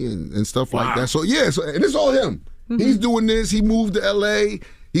Sony and stuff like that. So yeah, and it's all him. He's doing this. He moved to LA.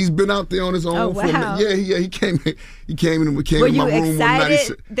 He's been out there on his own. Oh, wow. He came in my room Were one night. Were you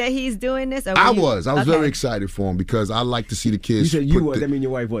excited that he's doing this? Or I was very excited for him because I like to see the kids. You said you was. That mean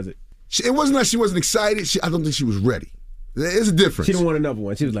your wife wasn't? It wasn't that she wasn't excited. I don't think she was ready. There's a difference. She didn't want another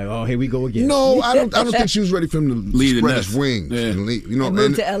one. She was like, "Oh, here we go again." No, I don't think she was ready for him to spread his wings and leave. And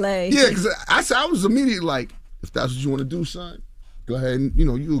move to LA. Yeah, because I was immediately like, if that's what you want to do, son, go ahead and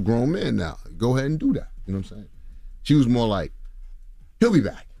you're a grown man now. Go ahead and do that. You know what I'm saying? She was more like, he'll be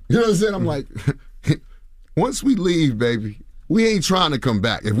back. You know what I'm saying? I'm like, once we leave, baby, we ain't trying to come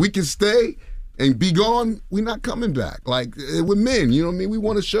back. If we can stay and be gone, we're not coming back. Like, we're men, you know what I mean? We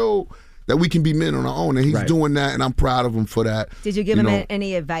want to show that we can be men on our own, and he's doing that, and I'm proud of him for that. Did you give him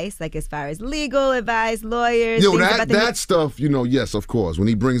any advice, like as far as legal advice, lawyers? That stuff, yes, of course. When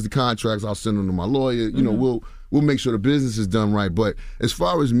he brings the contracts, I'll send them to my lawyer. We'll make sure the business is done right. But as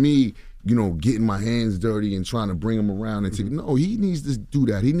far as me, getting my hands dirty and trying to bring him around and no, he needs to do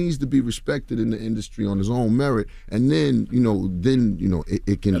that. He needs to be respected in the industry on his own merit, and then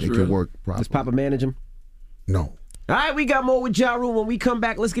it can work properly. Does Papa manage him? No. All right, we got more with Ja Rule. When we come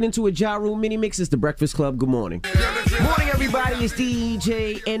back, let's get into a Ja Rule mini mix. It's the Breakfast Club. Good morning. Morning, everybody. It's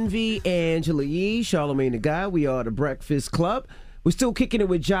DJ Envy, Angela Yee, Charlamagne the Guy. We are the Breakfast Club. We're still kicking it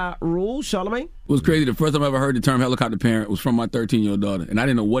with Ja Rule. Charlamagne? It was crazy. The first time I ever heard the term helicopter parent was from my 13-year-old daughter, and I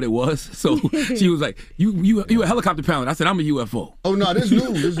didn't know what it was. So she was like, you a helicopter parent. I said, I'm a UFO. Oh, no, this new.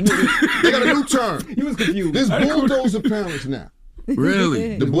 They got a new term. He was confused. There's bulldozer parents now.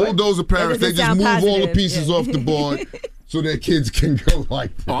 Really? The bulldozer parents, they just move all the pieces off the board so their kids can go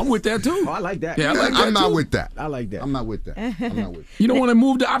like this. Oh, I'm with that, too. Oh, I like that. Yeah, I like that, I'm not with that. I like that. I'm not with that. You don't want to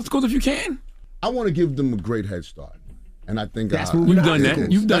move the obstacles if you can? I want to give them a great head start. And I think you've done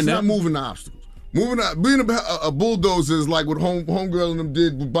that. You've done that. That's not moving the obstacles. Being a bulldozer is like what homegirl and them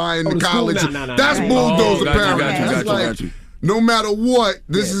did with buying the college. That's bulldozer parents. Got you. No matter what,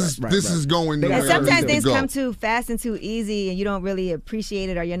 this is going nowhere. And sometimes things come too fast and too easy, and you don't really appreciate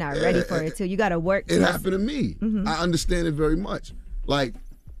it, or you're not ready for it too. You got to work. It happened to me. Mm-hmm. I understand it very much. Like,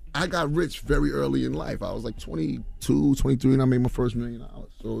 I got rich very early in life. I was like 22, 23, and I made my first $1 million.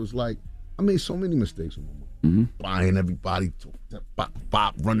 So it was like, I made so many mistakes with my money. Mm-hmm. Buying everybody,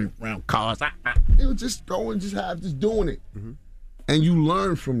 bop, running around cars. It was just going, just doing it. Mm-hmm. And you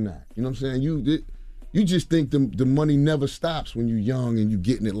learn from that. You know what I'm saying? You just think the money never stops when you're young and you're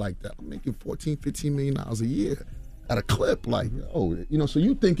getting it like that. I'm making $14, $15 million a year at a clip. Like, so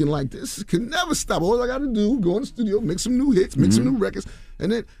you thinking like this can never stop. All I got to do, go in the studio, make some new hits, make some new records,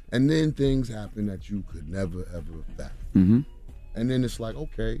 and then things happen that you could never, ever fathom. Mm-hmm. And then it's like,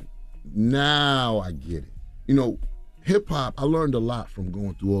 okay, now I get it. Hip-hop, I learned a lot from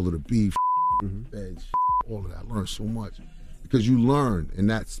going through all of the beef, bad all of that. I learned so much. Because you learn in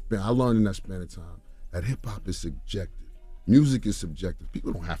that span, I learned in that span of time that hip-hop is subjective. Music is subjective.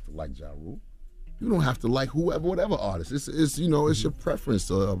 People don't have to like Ja Rule. You don't have to like whatever artist. It's your preference.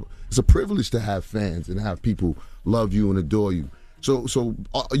 It's a privilege to have fans and have people love you and adore you. So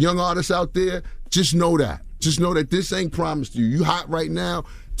young artists out there, just know that. Just know that this ain't promised to you. You hot right now.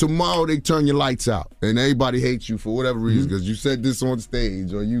 Tomorrow they turn your lights out and everybody hates you for whatever reason because you said this on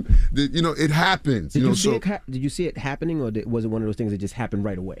stage or it happens. Did you see it happening, or was it one of those things that just happened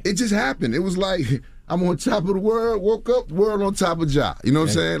right away? It just happened. It was like I'm on top of the world, woke up, world on top of Ja. You know what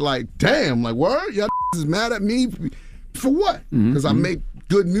I'm saying? Like, damn, like, word? Y'all is mad at me for what? Because I make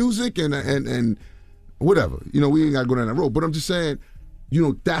good music and whatever. We ain't got to go down that road. But I'm just saying,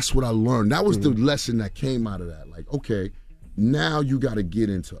 that's what I learned. That was the lesson that came out of that. Like, okay, now you got to get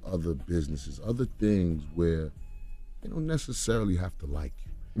into other businesses, other things where they don't necessarily have to like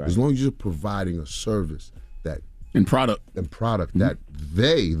you. Right. As long as you're providing a service and product that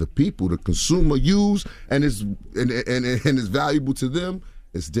the people, the consumer use and is valuable to them,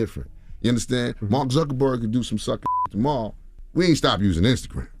 it's different. You understand? Mark Zuckerberg could do some sucker tomorrow. We ain't stop using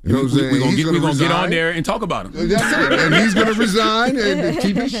Instagram. You know what I'm saying? We're going to get on there and talk about him. That's it. And he's going to resign and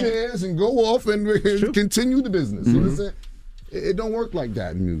keep his shares and go off and continue the business. You know what I'm saying? It don't work like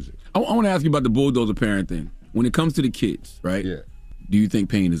that in music. I want to ask you about the bulldozer parent thing. When it comes to the kids, right? Yeah. Do you think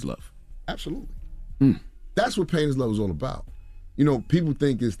pain is love? Absolutely. That's what pain is love is all about. People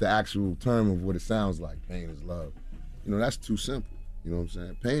think it's the actual term of what it sounds like, pain is love. That's too simple. You know what I'm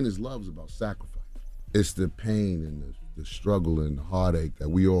saying? Pain is love is about sacrifice. It's the pain and the struggle and the heartache that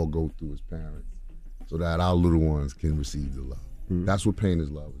we all go through as parents so that our little ones can receive the love. That's what pain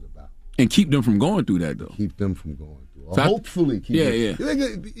is love is about. And keep them from going through that, though. Keep them from going through. Or hopefully keep them.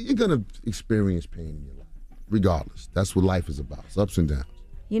 You're going to experience pain in your life, regardless. That's what life is about. It's ups and downs.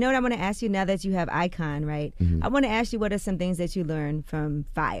 You know what I want to ask you now that you have ICONN, right? I want to ask you what are some things that you learned from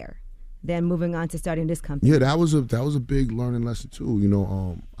Fire, then moving on to starting this company. Yeah, that was a big learning lesson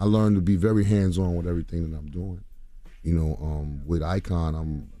too. I learned to be very hands-on with everything that I'm doing. With ICONN,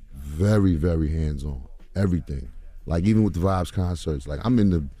 I'm very, very hands-on. Everything. Like even with the Vibes concerts, like I'm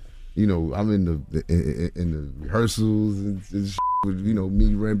in the rehearsals and with,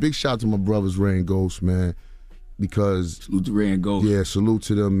 me, Ray. Big shout out to my brothers, Ray and Ghost, man. Because salute to Ray and Ghost. Yeah, salute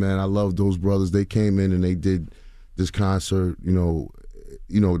to them, man. I love those brothers. They came in and they did this concert. They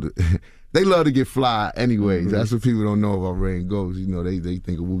love to get fly anyways. That's what people don't know about Ray and Ghost. They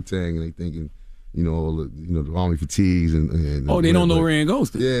think of Wu-Tang and they thinking, the Army fatigues and they don't know Rand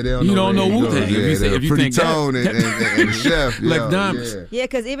Ghost. Yeah, they don't you know. don't know Wu-Tang. If you Pretty think Tone that. and the chef. Like diamonds. Yeah,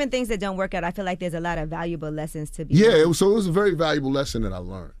 because even things that don't work out, I feel like there's a lot of valuable lessons to be. Yeah, so it was a very valuable lesson that I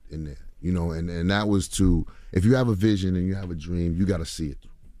learned in there. And that was to, if you have a vision and you have a dream, you got to see it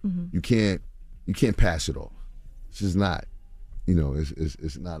through. Mm-hmm. You can't pass it off. It's just not,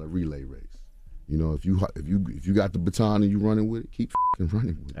 it's not a relay race. If you got the baton and you running with it, keep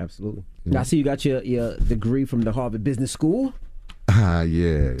running with it. Absolutely. Now, I see you got your degree from the Harvard Business School.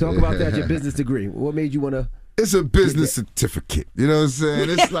 Yeah. Talk about that, your business degree. What made you want to? It's a business certificate. You know what I'm saying?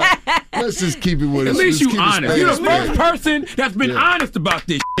 It's like, let's just keep it with it. At least you honest. You're the first person that's been honest about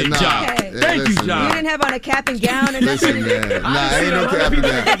this shit, John. Okay. Thank you, John. You didn't have on a cap and gown and nothing? Listen, man. Ain't no cap and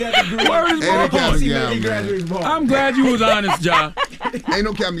gown. Word is Ain't no cap and gown, man. I'm glad you was honest, John. Ain't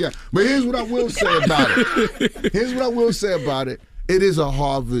no cap and gown. But here's what I will say about it. It is a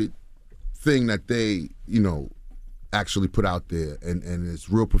Harvard thing that they, actually put out there, and it's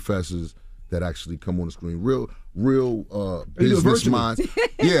real professors that actually come on the screen, real business minds.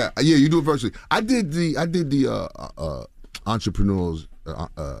 Yeah, you do it virtually. I did the entrepreneurs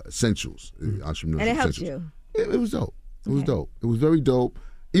essentials. Entrepreneurs and it helped essentials. you. It was dope. It was dope. It was very dope.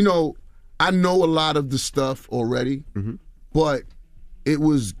 I know a lot of the stuff already, but it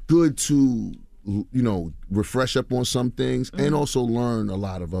was good to refresh up on some things and also learn a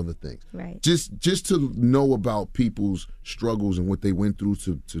lot of other things. Right. Just to know about people's struggles and what they went through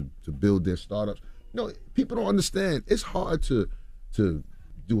to build their startups. People don't understand. It's hard to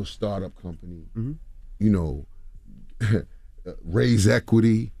do a startup company. Raise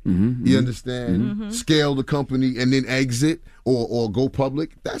equity. You understand? Scale the company and then exit or go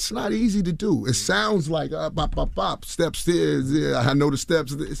public. That's not easy to do. It sounds like bop, steps there. Yeah, I know the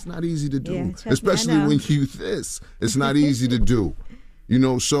steps. It's not easy to do, especially when you this. It's not easy to do.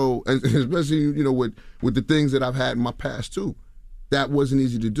 So and especially with the things that I've had in my past too, that wasn't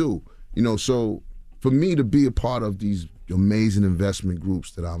easy to do. So for me to be a part of these amazing investment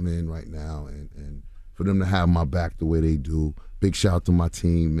groups that I'm in right now, and for them to have my back the way they do. Big shout out to my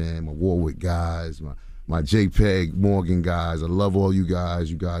team, man, my Warwick guys, my JPEG Morgan guys. I love all you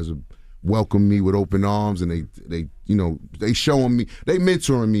guys. You guys have welcomed me with open arms, and they showing me, they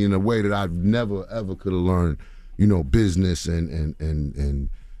mentoring me in a way that I've never ever could have learned, business and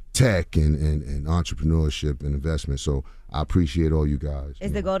tech and entrepreneurship and investment. So I appreciate all you guys.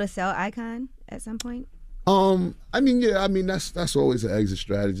 Is the goal to sell ICONN at some point? That's always an exit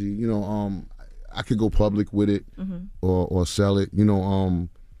strategy. I could go public with it or sell it.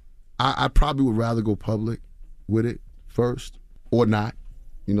 I probably would rather go public with it first or not,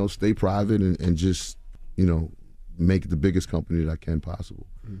 stay private and just, make it the biggest company that I can possible.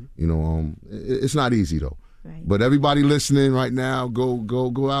 It's not easy though. Right. But everybody listening right now, go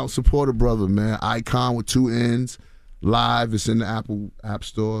out and support a brother, man. ICONN with 2 N's, live. It's in the Apple App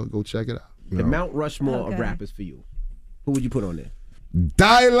Store. Go check it out. The Mount Rushmore of rappers for you. Who would you put on there?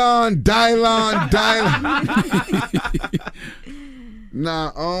 Dylon.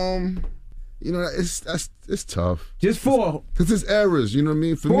 Nah, it's tough. Just 4, because it's errors. You know what I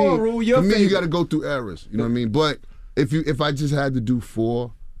mean? For me, you got to go through errors. You know what I mean? But if I just had to do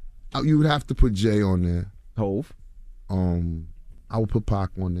 4, you would have to put Jay on there. Hove. I would put Pac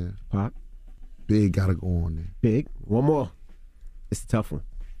on there. Pac. Big gotta go on there. Big. One more. It's a tough one.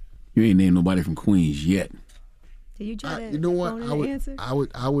 You ain't named nobody from Queens yet. Did you try to you know what? I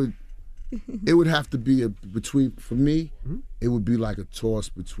would. It would have to be for me. It would be like a toss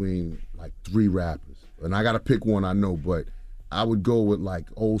between like 3 rappers, and I gotta pick one. I know, but I would go with like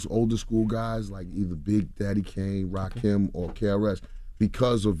older school guys, like either Big Daddy Kane, Rakim, or KRS,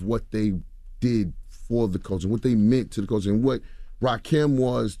 because of what they did for the culture, what they meant to the culture, and what Rakim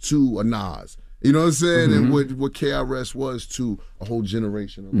was to a Nas. You know what I'm saying? And what KRS was to a whole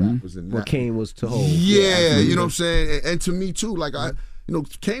generation of rappers. And what Kane was to whole. Yeah, you know what I'm saying? And to me too, like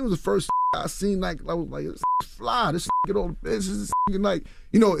Kane was the first I seen I was like, this fly, this get all the business, like,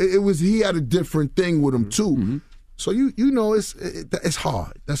 it was, he had a different thing with him too. So it's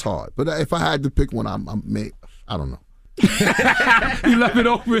hard. That's hard. But if I had to pick one, I don't know. You left it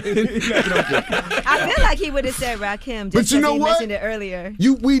open. I feel like he would have said Rakim just because he mentioned it earlier.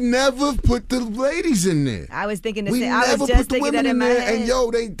 We never put the ladies in there. I was thinking the same. I was just thinking that in my head.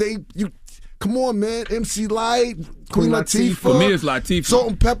 And come on, man. MC Light, Queen Latifah. For me, it's Latifah. Salt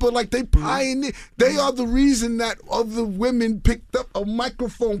and Pepper, like they pioneered. They are the reason that other women picked up a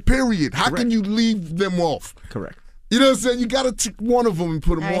microphone, period. How can you leave them off? Correct. You know what I'm saying? You got to take one of them and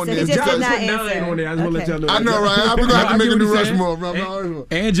put them All right, on so there. he just did not I just answer. want to let y'all know. I know, right? I'm going to have to make a new Rushmore, bro.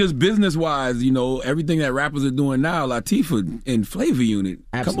 And just business-wise, you know, everything that rappers are doing now, Latifah and Flavor Unit.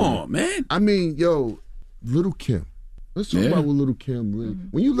 Absolutely. Come on, man. I mean, yo, Little Kim. Let's talk about what Little Kim really.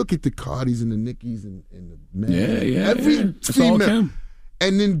 When you look at the Cardis and the Nickis and the man, every It's all female, Kim.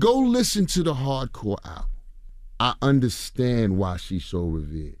 and then go listen to the Hardcore album. I understand why she's so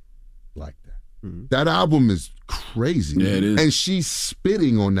revered like that. That album is crazy. Yeah, it is. And she's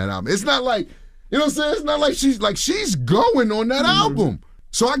spitting on that album. It's not like, you know what I'm saying? It's not like she's going on that album.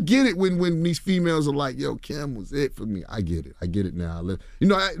 So I get it when these females are like, yo, Kim was it for me. I get it. I get it now. You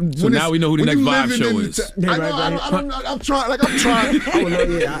know, So now we know who the next Vibe show is. I know. I'm trying. I'm trying.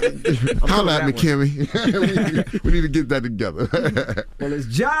 Holla at me, Kimmy. We need to get that together. Well, it's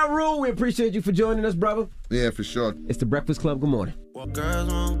Ja Rule. We appreciate you for joining us, brother. Yeah, for sure. It's the Breakfast Club. Good morning.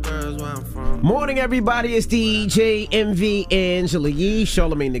 Morning, everybody. It's DJ MV Angela Yee,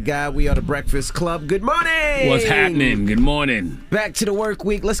 Charlamagne the Guy. We are the Breakfast Club. Good morning. What's happening? Good morning. Back to the work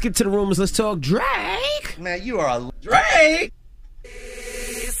week. Let's get to the rumors. Let's talk Drake. Man, you are a Drake.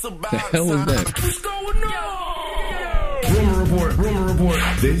 The hell was that? Rumor report.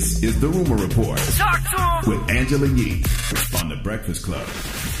 This is the Rumor Report. Talk to him. With Angela Yee on the Breakfast Club.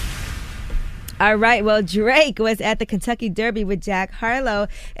 All right, well, Drake was at the Kentucky Derby with Jack Harlow.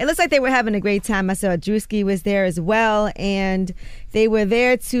 It looks like they were having a great time. I saw Drewski was there as well, and they were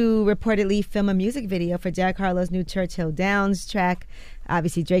there to reportedly film a music video for Jack Harlow's new Churchill Downs track.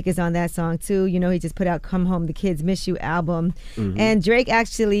 Obviously, Drake is on that song, too. You know, he just put out Come Home, the Kids Miss You album. And Drake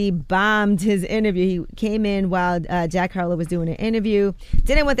actually bombed his interview. He came in while Jack Harlow was doing an interview.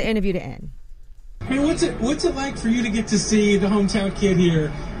 Didn't want the interview to end. Hey, what's it like for you to get to see the hometown kid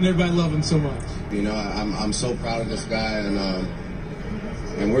here and everybody love him so much? You know, I'm so proud of this guy,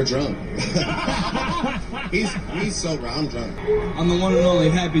 and we're drunk. he's sober. I'm drunk. I'm the one and only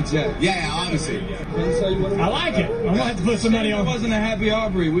Happy Jack. Yeah, obviously. I like it. I'm gonna have to put somebody on. If it wasn't a Happy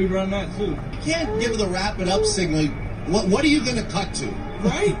Aubrey, we'd run that too. You can't give the wrap it up signal. What are you gonna cut to?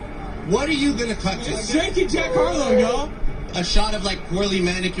 Right? What are you gonna cut to? Drake and Jack Harlow, y'all. A shot of like poorly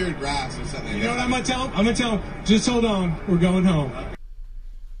manicured grass or something. You know what I'm gonna tell him? I'm gonna tell him, just hold on, we're going home.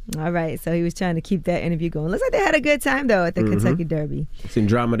 All right, so he was trying to keep that interview going. Looks like they had a good time, though, at the Kentucky Derby. Seen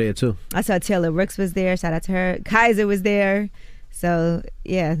drama there, too. I saw Taylor Rooks was there. Shout out to her. Kaiser was there. So,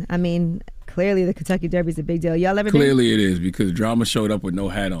 yeah, I mean, clearly the Kentucky Derby is a big deal. Y'all ever been? Clearly it is, because Drama showed up with no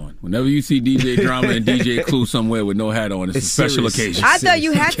hat on. Whenever you see DJ Drama and DJ Clue somewhere with no hat on, it's a special occasion. I thought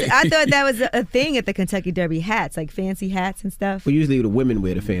you had to. I thought that was a thing at the Kentucky Derby, hats, like fancy hats and stuff. Well, usually the women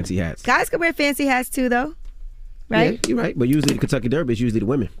wear the fancy hats. Guys can wear fancy hats, too, though. Right? Yeah, you're right. But usually the Kentucky Derby is usually the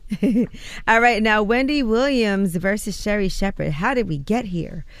women. All right. Now, Wendy Williams versus Sherry Shepherd. How did we get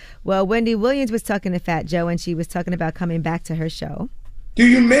here? Well, Wendy Williams was talking to Fat Joe, and she was talking about coming back to her show. Do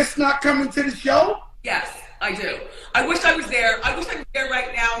you miss not coming to the show? Yes, I do. I wish I was there. I wish I was there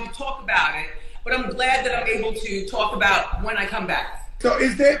right now to talk about it. But I'm glad that I'm able to talk about when I come back. So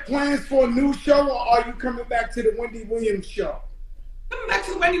is there plans for a new show, or are you coming back to the Wendy Williams show? Coming back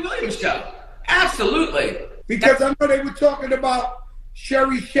to the Wendy Williams show. Absolutely. Because I know they were talking about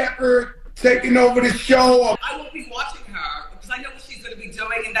Sherry Shepherd taking over the show. I won't be watching her because I know what she's going to be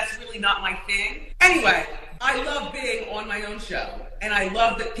doing, and that's really not my thing. Anyway, I love being on my own show, and I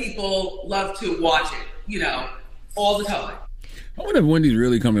love that people love to watch it, you know, all the time. I wonder if Wendy's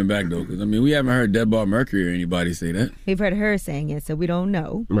really coming back, though, because, I mean, we haven't heard Dead Bar Mercury or anybody say that. We've heard her saying it, so we don't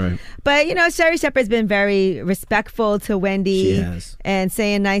know. Right. But, you know, Sherry Shepherd's been very respectful to Wendy. She has. And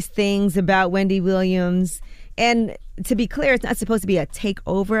saying nice things about Wendy Williams. And to be clear, it's not supposed to be a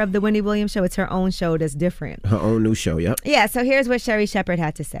takeover of the Wendy Williams show. It's her own show that's different. Her own new show, yep. Yeah, so here's what Sherry Shepherd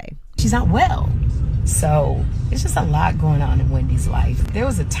had to say. She's not well. So it's just a lot going on in Wendy's life. There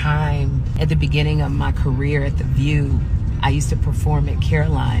was a time at the beginning of my career at The View, I used to perform at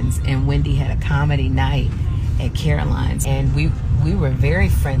Caroline's, and Wendy had a comedy night at Caroline's, and we were very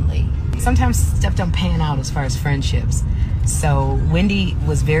friendly. Sometimes stuff don't pan out as far as friendships. So Wendy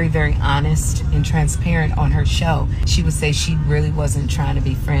was very, very honest and transparent on her show. She would say she really wasn't trying to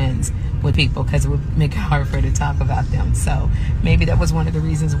be friends with people because it would make it hard for her to talk about them. So maybe that was one of the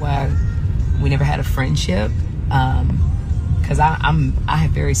reasons why we never had a friendship. Because I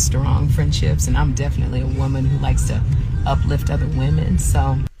have very strong friendships, and I'm definitely a woman who likes to uplift other women.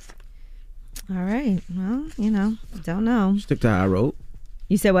 So, all right. Well, you know, don't know. She took the high road.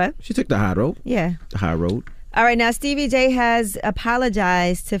 You said what? She took the high road. Yeah. The high road. All right. Now, Stevie J has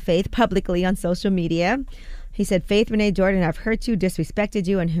apologized to Faith publicly on social media. He said, Faith Renee Jordan, I've hurt you, disrespected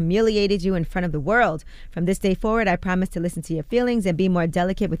you, and humiliated you in front of the world. From this day forward, I promise to listen to your feelings and be more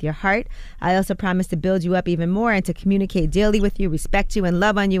delicate with your heart. I also promise to build you up even more and to communicate daily with you, respect you, and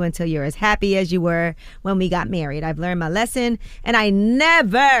love on you until you're as happy as you were when we got married. I've learned my lesson, and I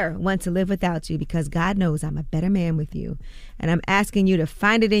never want to live without you because God knows I'm a better man with you. And I'm asking you to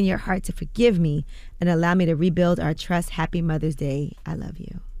find it in your heart to forgive me and allow me to rebuild our trust. Happy Mother's Day. I love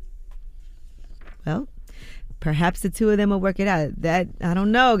you. Well, perhaps the two of them will work it out. That, I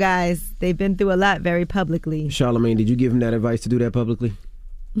don't know, guys. They've been through a lot very publicly. Charlamagne, did you give him that advice to do that publicly?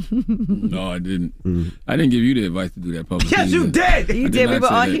 No, I didn't. I didn't give you the advice to do that publicly. Yes, you did. You did. We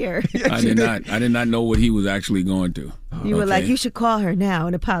were all here. I did not. I did not know what he was actually going to. You were like, you should call her now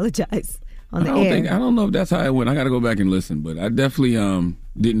and apologize on the air. I don't know if that's how it went. I got to go back and listen, but I definitely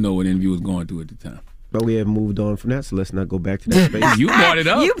didn't know what interview was going through at the time. But we have moved on from that, so let's not go back to that space. You brought it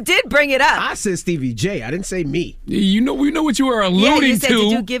up. You did bring it up. I said Stevie J. I didn't say me. We know what you were alluding you said, to.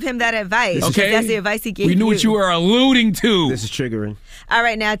 Did you give him that advice? Okay. That's the advice he gave you. We knew what you were alluding to. This is triggering. All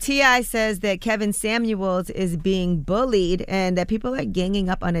right, now T.I. says that Kevin Samuels is being bullied and that people are ganging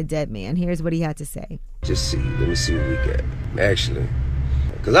up on a dead man. Here's what he had to say. Let me see what we got. Actually,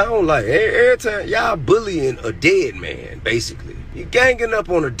 because I don't like, every time y'all bullying a dead man, basically. You're ganging up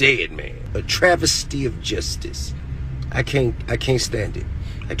on a dead man. A travesty of justice. I can't stand it.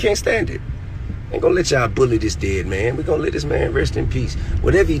 I can't stand it. Ain't gonna let y'all bully this dead man. We're gonna let this man rest in peace.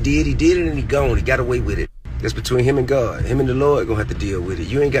 Whatever he did it and he gone. He got away with it. That's between him and God. Him and the Lord gonna have to deal with it.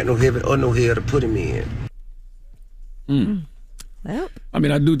 You ain't got no heaven or no hell to put him in. Well, I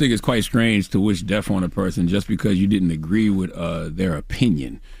mean, I do think it's quite strange to wish death on a person just because you didn't agree with their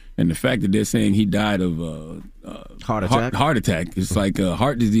opinion. And the fact that they're saying he died of heart attack, it's like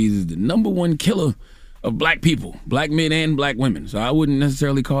heart disease is the number one killer of black people, black men and black women. So I wouldn't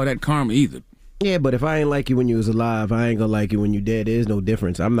necessarily call that karma either. Yeah, but if I ain't like you when you was alive, I ain't gonna like you when you dead. There's no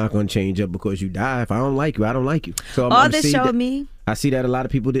difference. I'm not gonna change up because you die. If I don't like you, I don't like you. So all this showed me. I see that a lot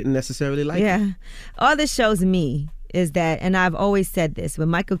of people didn't necessarily like you. All this shows me is that, and I've always said this, when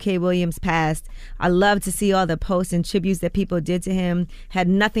Michael K. Williams passed, I love to see all the posts and tributes that people did to him. Had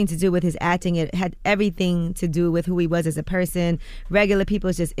nothing to do with his acting. It had everything to do with who he was as a person. Regular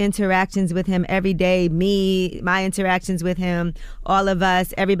people's just interactions with him every day. Me, my interactions with him, all of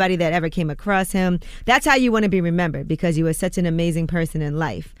us, everybody that ever came across him. That's how you want to be remembered, because you were such an amazing person in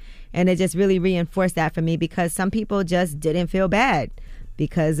life. And it just really reinforced that for me, because some people just didn't feel bad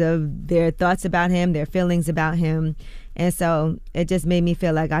because of their thoughts about him, their feelings about him. And so it just made me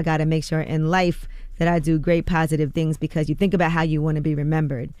feel like I got to make sure in life that I do great positive things, because you think about how you want to be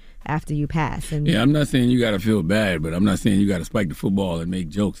remembered after you pass. And yeah, I'm not saying you got to feel bad, but I'm not saying you got to spike the football and make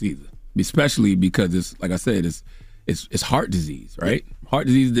jokes either. Especially because it's, like I said, it's heart disease, right? Heart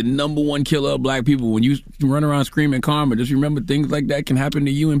disease is the number one killer of black people. When you run around screaming karma, just remember things like that can happen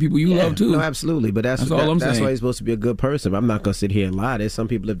to you and people you love too. No, absolutely. But that's all I'm saying. That's why you're supposed to be a good person. I'm not going to sit here and lie. There's some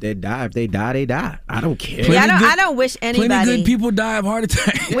people, if they die, they die. I don't care. Yeah, I don't wish anybody. Plenty good people die of heart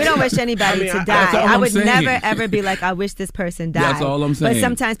attack. We don't wish anybody to die. I would never, ever be like, I wish this person died. That's all I'm saying. But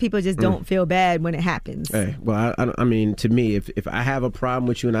sometimes people just don't feel bad when it happens. Hey, well, I mean, to me, if I have a problem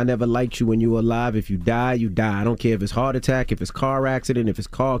with you and I never liked you when you were alive, if you die, you die. I don't care if it's heart attack, if it's car accident, if it's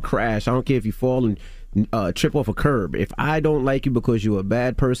car crash. I don't care if you fall and trip off a curb. If I don't like you because you're a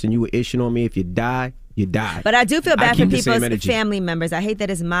bad person, you were ishing on me, if you die, you die. But I do feel bad for people's family members. I hate that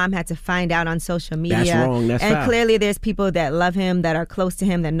his mom had to find out on social media. That's wrong. That's and foul. Clearly there's people that love him, that are close to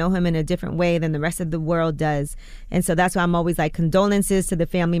him, that know him in a different way than the rest of the world does. And so that's why I'm always like, condolences to the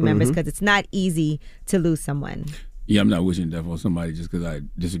family members, because it's not easy to lose someone. Yeah, I'm not wishing death on somebody just because I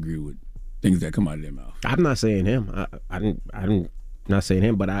disagree with things that come out of their mouth. I'm not saying him. I'm not saying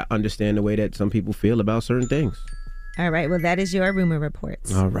him, but I understand the way that some people feel about certain things. All right, well, that is your rumor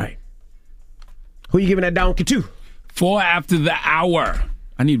reports. All right. Who you giving that donkey to? 4 after the hour.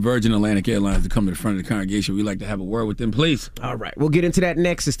 I need Virgin Atlantic Airlines to come to the front of the congregation. We'd like to have a word with them, please. All right, we'll get into that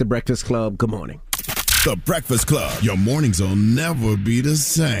next. It's The Breakfast Club. Good morning. The Breakfast Club. Your mornings will never be the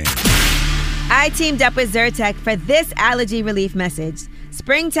same. I teamed up with Zyrtec for this allergy relief message.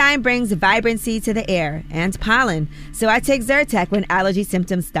 Springtime brings vibrancy to the air and pollen, so I take Zyrtec when allergy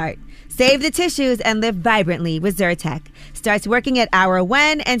symptoms start. Save the tissues and live vibrantly with Zyrtec. Starts working at hour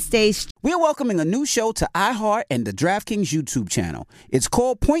 1 and stays. We're welcoming a new show to iHeart and the DraftKings YouTube channel. It's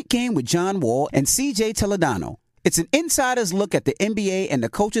called Point Game with John Wall and CJ Toledano. It's an insider's look at the NBA and the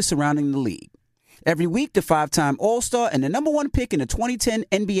coaches surrounding the league. Every week, the 5-time All-Star and the #1 pick in the 2010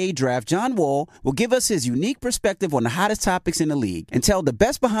 NBA Draft, John Wall, will give us his unique perspective on the hottest topics in the league and tell the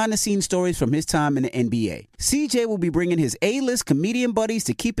best behind-the-scenes stories from his time in the NBA. CJ will be bringing his A-list comedian buddies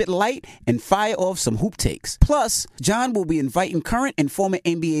to keep it light and fire off some hoop takes. Plus, John will be inviting current and former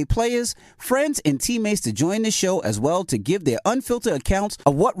NBA players, friends, and teammates to join the show as well to give their unfiltered accounts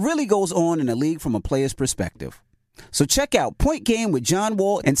of what really goes on in the league from a player's perspective. So check out Point Game with John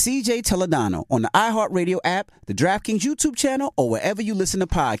Wall and CJ Toledano on the iHeartRadio app, the DraftKings YouTube channel, or wherever you listen to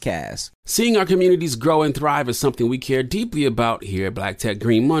podcasts. Seeing our communities grow and thrive is something we care deeply about here at Black Tech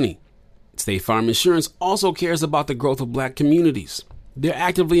Green Money. State Farm Insurance also cares about the growth of Black communities. They're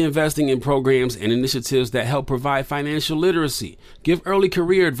actively investing in programs and initiatives that help provide financial literacy, give early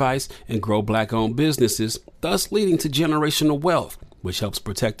career advice, and grow Black-owned businesses, thus leading to generational wealth, which helps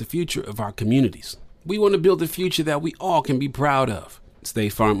protect the future of our communities. We want to build a future that we all can be proud of.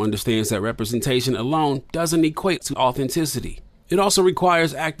 State Farm understands that representation alone doesn't equate to authenticity. It also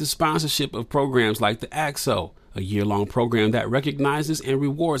requires active sponsorship of programs like the AXO, a year-long program that recognizes and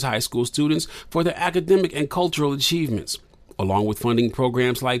rewards high school students for their academic and cultural achievements, along with funding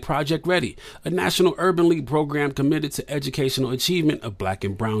programs like Project Ready, a National Urban League program committed to educational achievement of Black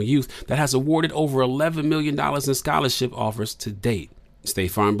and brown youth that has awarded over $11 million in scholarship offers to date.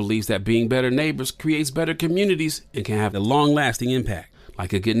 State Farm believes that being better neighbors creates better communities and can have a long-lasting impact.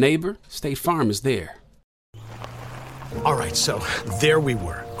 Like a good neighbor, State Farm is there. All right, so there we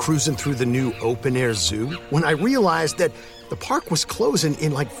were, cruising through the new open-air zoo, when I realized that the park was closing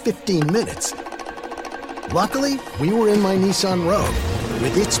in like 15 minutes. Luckily, we were in my Nissan Rogue.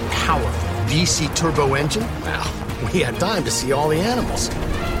 With its powerful VC turbo engine, well, we had time to see all the animals.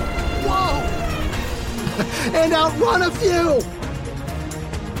 Whoa! And outrun a few!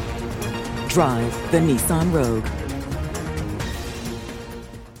 Drive the Nissan Rogue.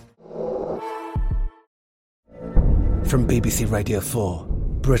 From BBC Radio 4,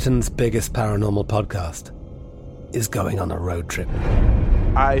 Britain's biggest paranormal podcast is going on a road trip.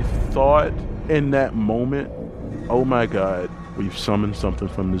 I thought in that moment, oh my God, we've summoned something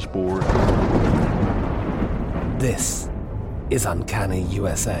from this board. This is Uncanny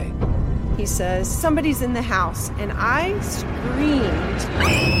USA. He says, somebody's in the house, and I screamed.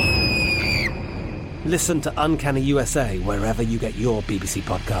 Listen to Uncanny USA wherever you get your BBC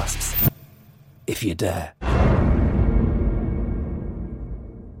podcasts, if you dare.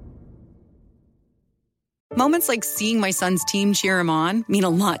 Moments like seeing my son's team cheer him on mean a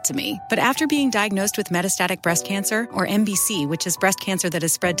lot to me. But after being diagnosed with metastatic breast cancer, or MBC, which is breast cancer that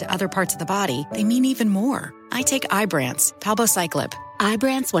has spread to other parts of the body, they mean even more. I take Ibrance, palbociclib.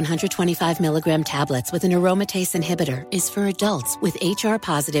 Ibrance 125 milligram tablets with an aromatase inhibitor is for adults with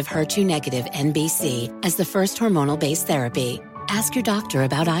HR-positive, HER2-negative MBC as the first hormonal-based therapy. Ask your doctor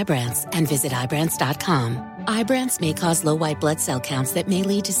about Ibrance and visit Ibrance.com. Ibrance may cause low white blood cell counts that may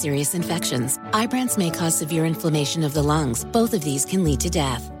lead to serious infections. Ibrance may cause severe inflammation of the lungs. Both of these can lead to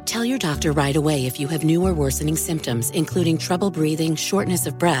death. Tell your doctor right away if you have new or worsening symptoms, including trouble breathing, shortness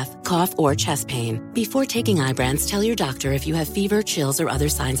of breath, cough, or chest pain. Before taking Ibrance, tell your doctor if you have fever, chills, or other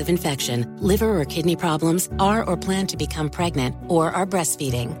signs of infection, liver or kidney problems, are or plan to become pregnant, or are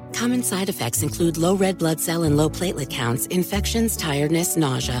breastfeeding. Common side effects include low red blood cell and low platelet counts, infections, tiredness,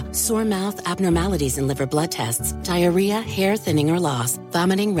 nausea, sore mouth, abnormalities in liver blood tests, diarrhea, hair thinning or loss,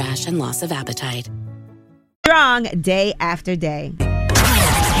 vomiting, rash, and loss of appetite. Strong day after day.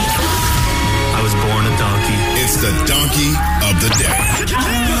 I was born a donkey. It's the donkey of the day.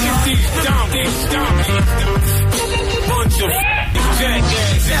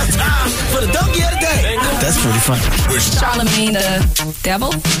 It's time for the donkey of the day. That's pretty funny. Charlemagne the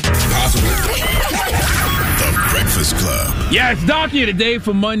devil? Possibly. The Breakfast Club. Yes, donkey of the day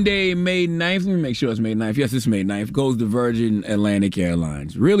for Monday, May 9th. Let me make sure it's May 9th. Yes, it's May 9th. Goes to Virgin Atlantic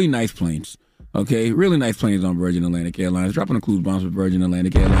Airlines. Really nice planes. Okay, really nice planes on Virgin Atlantic Airlines. Dropping the clues bombs with Virgin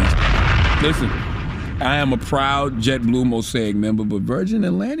Atlantic Airlines. Listen, I am a proud JetBlue Mosaic member, but Virgin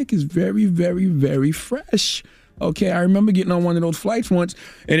Atlantic is very, very, very fresh. Okay, I remember getting on one of those flights once,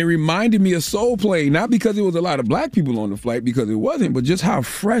 and it reminded me of Soul Plane. Not because there was a lot of black people on the flight, because it wasn't, but just how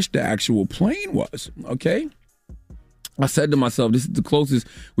fresh the actual plane was. Okay? I said to myself, this is the closest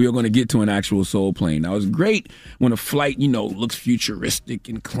we are going to get to an actual soul plane. Now, it's great when a flight, looks futuristic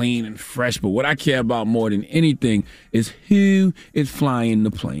and clean and fresh, but what I care about more than anything is who is flying the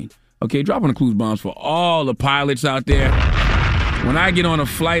plane. Okay, dropping the clues bombs for all the pilots out there. When I get on a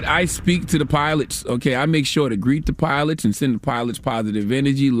flight, I speak to the pilots. Okay, I make sure to greet the pilots and send the pilots positive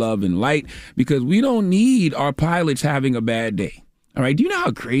energy, love, and light, because we don't need our pilots having a bad day. All right, do you know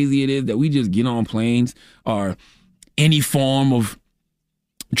how crazy it is that we just get on planes or any form of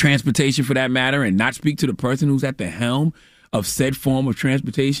transportation for that matter, and not speak to the person who's at the helm of said form of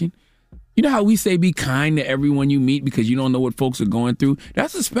transportation? You know how we say be kind to everyone you meet because you don't know what folks are going through?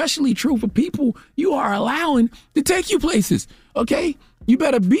 That's especially true for people you are allowing to take you places, okay? You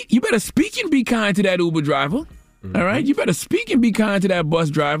better speak and be kind to that Uber driver, all right? You better speak and be kind to that bus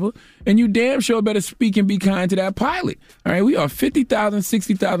driver, and you damn sure better speak and be kind to that pilot, all right? We are 50,000,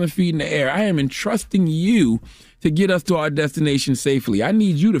 60,000 feet in the air. I am entrusting you to get us to our destination safely. I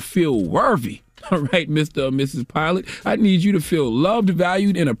need you to feel worthy. All right, Mr. or Mrs. Pilot. I need you to feel loved,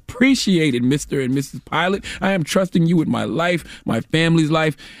 valued, and appreciated, Mr. and Mrs. Pilot. I am trusting you with my life, my family's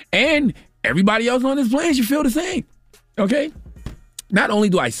life, and everybody else on this plane should feel the same. Okay? Not only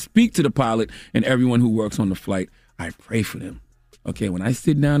do I speak to the pilot and everyone who works on the flight, I pray for them. Okay, when I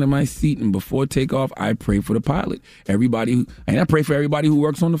sit down in my seat and before takeoff, I pray for the pilot. And I pray for everybody who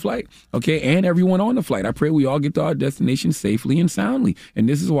works on the flight, okay, and everyone on the flight. I pray we all get to our destination safely and soundly. And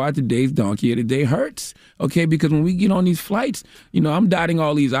this is why today's Donkey of the Day hurts, okay, because when we get on these flights, I'm dotting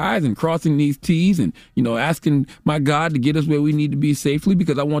all these I's and crossing these T's and, asking my God to get us where we need to be safely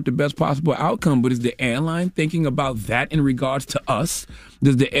because I want the best possible outcome. But is the airline thinking about that in regards to us?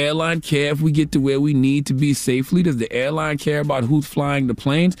 Does the airline care if we get to where we need to be safely? Does the airline care about who's flying the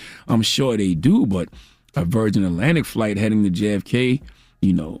planes? I'm sure they do, but a Virgin Atlantic flight heading to JFK,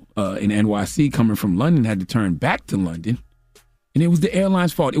 in NYC coming from London had to turn back to London. And it was the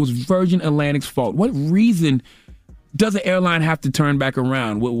airline's fault. It was Virgin Atlantic's fault. What reason does an airline have to turn back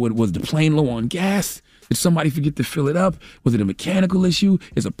around? Was the plane low on gas? Did somebody forget to fill it up? Was it a mechanical issue?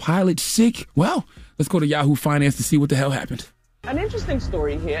 Is a pilot sick? Well, let's go to Yahoo Finance to see what the hell happened. An interesting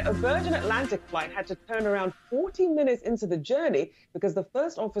story here. A Virgin Atlantic flight had to turn around 40 minutes into the journey because the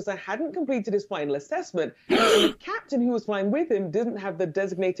first officer hadn't completed his final assessment, and the captain who was flying with him didn't have the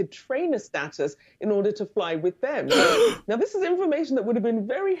designated trainer status in order to fly with them. Now, this is information that would have been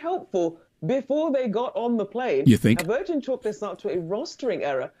very helpful before they got on the plane. You think? Now, Virgin chalked this up to a rostering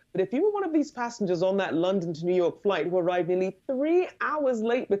error, but if you were one of these passengers on that London to New York flight who arrived nearly 3 hours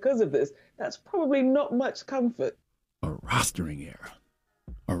late because of this, that's probably not much comfort. A rostering error.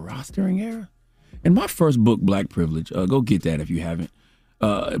 A rostering error? In my first book, Black Privilege, go get that if you haven't.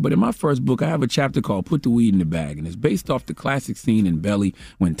 But in my first book, I have a chapter called Put the Weed in the Bag, and it's based off the classic scene in Belly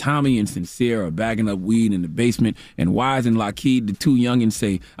when Tommy and Sincere are bagging up weed in the basement, and Wise and Lockheed, the two youngins,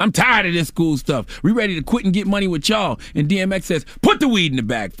 say, "I'm tired of this school stuff. We ready to quit and get money with y'all." And DMX says, "Put the weed in the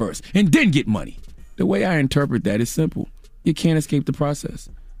bag first, and then get money." The way I interpret that is simple. You can't escape the process.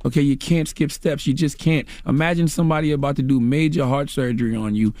 Okay, you can't skip steps. You just can't. Imagine somebody about to do major heart surgery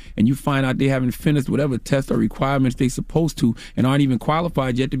on you, and you find out they haven't finished whatever tests or requirements they're supposed to and aren't even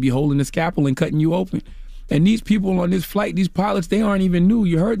qualified yet to be holding the scalpel and cutting you open. And these people on this flight, these pilots, they aren't even new.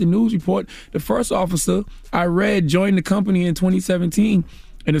 You heard the news report. The first officer I read joined the company in 2017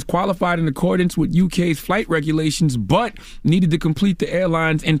 and is qualified in accordance with UK's flight regulations, but needed to complete the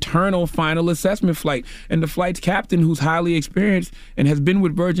airline's internal final assessment flight. And the flight's captain, who's highly experienced and has been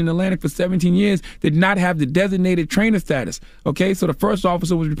with Virgin Atlantic for 17 years, did not have the designated trainer status. Okay, so the first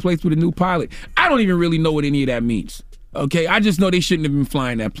officer was replaced with a new pilot. I don't even really know what any of that means. Okay, I just know they shouldn't have been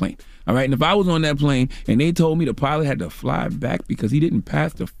flying that plane. All right, and if I was on that plane and they told me the pilot had to fly back because he didn't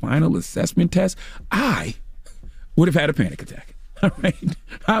pass the final assessment test, I would have had a panic attack. All right,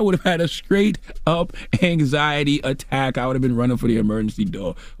 I would have had a straight up anxiety attack. I would have been running for the emergency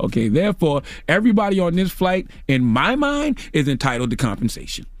door. Okay, therefore, everybody on this flight, in my mind, is entitled to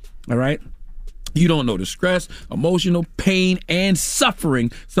compensation. All right? You don't know the stress, emotional pain, and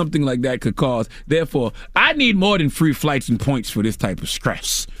suffering something like that could cause. Therefore, I need more than free flights and points for this type of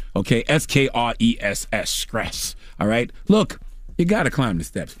stress. Okay, SKRESS, stress. All right? Look, you got to climb the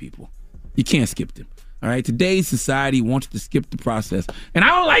steps, people. You can't skip them. All right, today's society wants to skip the process, and I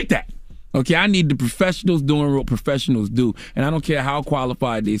don't like that. Okay, I need the professionals doing what professionals do, and I don't care how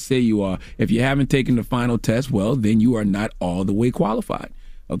qualified they say you are. If you haven't taken the final test, well, then you are not all the way qualified.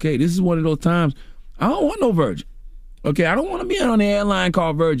 Okay, this is one of those times, I don't want no Virgin. Okay, I don't want to be on an airline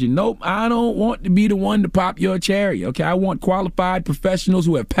called Virgin. Nope, I don't want to be the one to pop your cherry. Okay, I want qualified professionals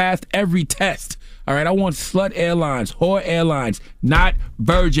who have passed every test. All right, I want slut airlines, whore airlines, not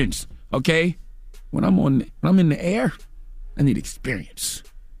virgins. Okay. When I'm in the air, I need experience.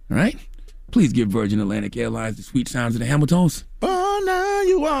 All right? Please give Virgin Atlantic Airlines the sweet sounds of the Hamiltons. Oh, now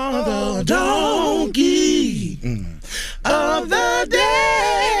you are the donkey of the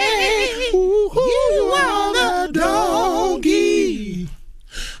day. You are the donkey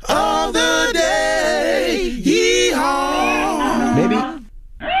of the day. Yeehaw.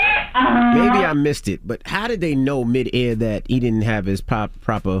 Maybe I missed it, but how did they know mid-air that he didn't have his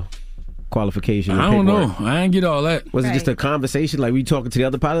proper qualification? I don't know. I didn't get all that. Was it just a conversation? Like, we talking to the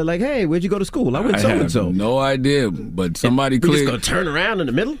other pilot, like, hey, where'd you go to school? I went so-and-so. No idea, but somebody we just gonna turn around in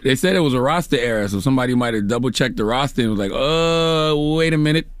the middle? They said it was a roster error, so somebody might have double-checked the roster and was like, wait a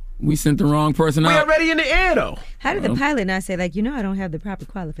minute. We sent the wrong person out. We already in the air, though. How did the pilot not say, like, I don't have the proper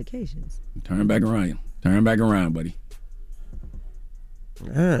qualifications? Turn back around. Turn back around, buddy.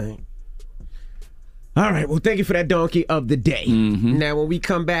 All right, well, thank you for that donkey of the day. Mm-hmm. Now, when we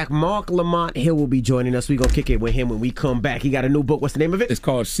come back, Marc Lamont Hill will be joining us. We're going to kick it with him when we come back. He got a new book. What's the name of it? It's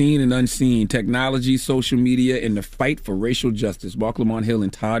called Seen and Unseen, Technology, Social Media, and the Fight for Racial Justice. Marc Lamont Hill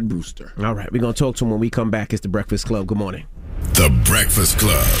and Todd Brewster. All right, we're going to talk to him when we come back. It's The Breakfast Club. Good morning. The Breakfast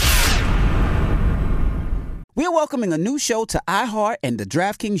Club. We're welcoming a new show to iHeart and the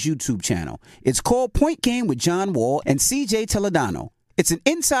DraftKings YouTube channel. It's called Point Game with John Wall and CJ Toledano. It's an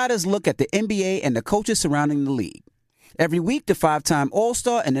insider's look at the NBA and the coaches surrounding the league. Every week, the 5-time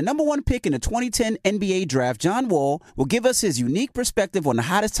All-Star and the number 1 pick in the 2010 NBA Draft, John Wall, will give us his unique perspective on the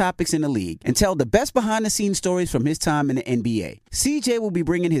hottest topics in the league and tell the best behind-the-scenes stories from his time in the NBA. CJ will be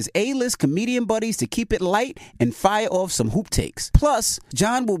bringing his A-list comedian buddies to keep it light and fire off some hoop takes. Plus,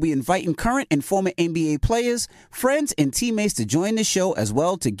 John will be inviting current and former NBA players, friends, and teammates to join the show as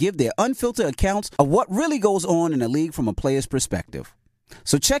well to give their unfiltered accounts of what really goes on in the league from a player's perspective.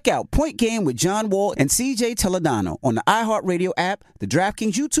 So check out Point Game with John Wall and CJ Toledano on the iHeartRadio app, the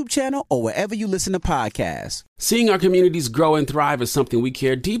DraftKings YouTube channel, or wherever you listen to podcasts. Seeing our communities grow and thrive is something we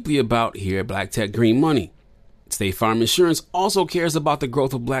care deeply about here at Black Tech Green Money. State Farm Insurance also cares about the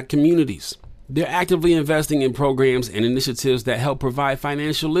growth of black communities. They're actively investing in programs and initiatives that help provide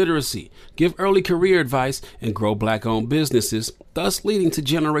financial literacy, give early career advice, and grow black-owned businesses, thus leading to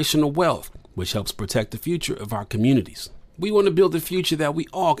generational wealth, which helps protect the future of our communities. We want to build a future that we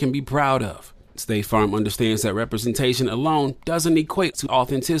all can be proud of. State Farm understands that representation alone doesn't equate to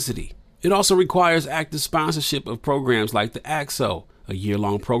authenticity. It also requires active sponsorship of programs like the AXO, a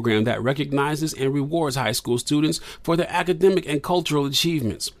year-long program that recognizes and rewards high school students for their academic and cultural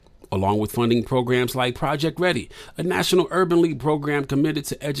achievements, along with funding programs like Project Ready, a National Urban League program committed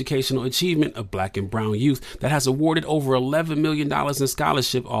to educational achievement of black and brown youth that has awarded over $11 million in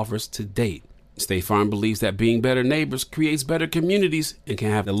scholarship offers to date. State Farm believes that being better neighbors creates better communities and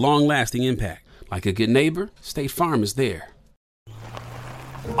can have a long-lasting impact. Like a good neighbor, State Farm is there.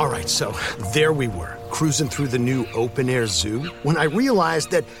 All right, so there we were, cruising through the new open-air zoo, when I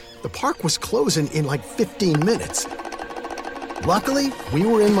realized that the park was closing in like 15 minutes. Luckily, we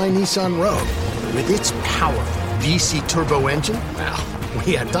were in my Nissan Rogue. With its powerful VC turbo engine, well,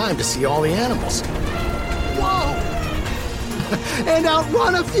 we had time to see all the animals. Whoa! And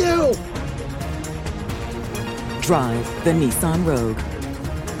outrun a few! Drive the Nissan Rogue.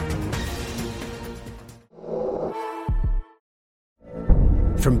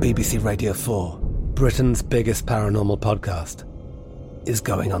 From BBC Radio 4, Britain's biggest paranormal podcast is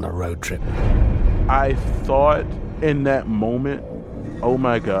going on a road trip. I thought in that moment, oh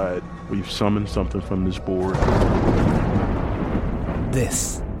my God, we've summoned something from this board.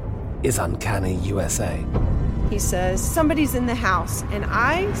 This is Uncanny USA. He says, somebody's in the house, and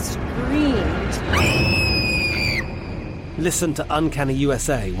I screamed. Listen to Uncanny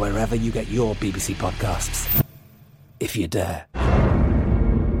USA wherever you get your BBC podcasts, if you dare.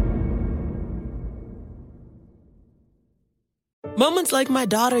 Moments like my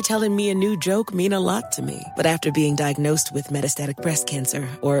daughter telling me a new joke mean a lot to me. But after being diagnosed with metastatic breast cancer,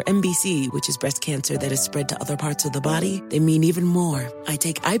 or MBC, which is breast cancer that is spread to other parts of the body, they mean even more. I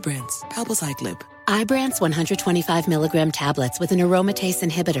take Ibrance, palbociclib. Ibrance 125 milligram tablets with an aromatase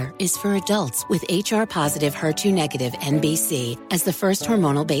inhibitor is for adults with HR-positive, HER2-negative MBC as the first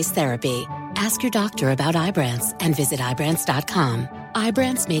hormonal-based therapy. Ask your doctor about Ibrance and visit Ibrance.com.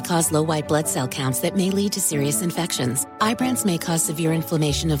 Ibrance may cause low white blood cell counts that may lead to serious infections. Ibrance may cause severe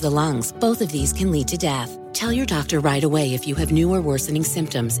inflammation of the lungs. Both of these can lead to death. Tell your doctor right away if you have new or worsening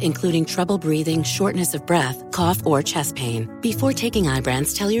symptoms, including trouble breathing, shortness of breath, cough, or chest pain. Before taking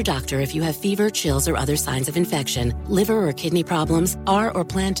Ibrance, tell your doctor if you have fever, chills, or other signs of infection, liver or kidney problems, are or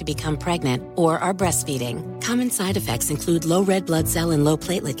plan to become pregnant, or are breastfeeding. Common side effects include low red blood cell and low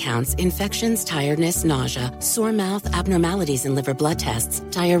platelet counts, infections, tiredness, nausea, sore mouth, abnormalities in liver blood tests,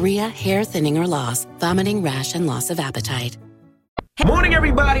 diarrhea, hair thinning or loss, vomiting, rash, and loss of appetite. Morning,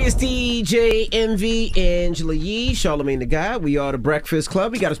 everybody. It's DJ MV, Angela Yee, Charlamagne the Guy. We are the Breakfast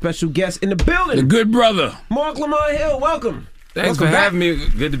Club. We got a special guest in the building. The good brother. Marc Lamont Hill, welcome. Thanks welcome for back. having me.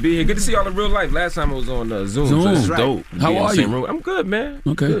 Good to be here. Good to see y'all in real life. Last time I was on Zoom. So it's right. dope. How are you? I'm good, man.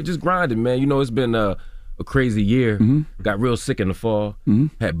 Okay. Good. Just grinding, man. You know, it's been a crazy year. Mm-hmm. Got real sick in the fall. Mm-hmm.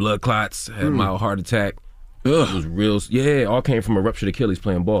 Had blood clots. Had a mild heart attack. Ugh. It was real. Yeah, it all came from a ruptured Achilles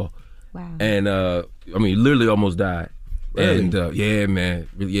playing ball. Wow. And I mean, literally almost died. Really? And yeah, man,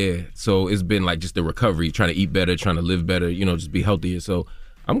 yeah. So it's been like just the recovery, trying to eat better, trying to live better, just be healthier. So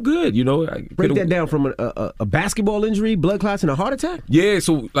I'm good, Break that down from a basketball injury, blood clots, and a heart attack? Yeah,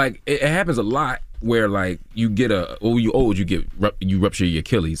 so like it happens a lot where like you get you rupture your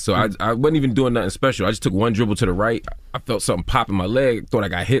Achilles. So I wasn't even doing nothing special. I just took one dribble to the right. I felt something pop in my leg. Thought I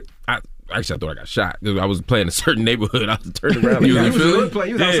got hit. Actually, I thought I got shot because I was playing in a certain neighborhood. I was turning around. You was in the hood playing?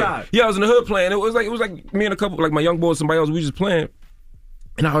 You was outside? Yeah, I was in the hood playing. It was like me and a couple, like my young boys, somebody else. We just playing.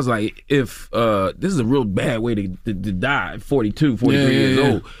 And I was like, if this is a real bad way to die at 42, 43 years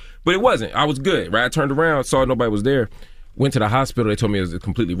old. But it wasn't. I was good, right? I turned around, saw nobody was there, went to the hospital. They told me it was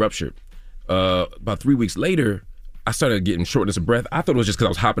completely ruptured. About 3 weeks later, I started getting shortness of breath. I thought it was just because I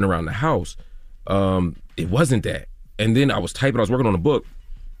was hopping around the house. It wasn't that. And then I was working on a book,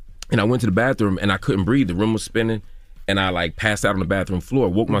 and I went to the bathroom, and I couldn't breathe. The room was spinning, and I like passed out on the bathroom floor,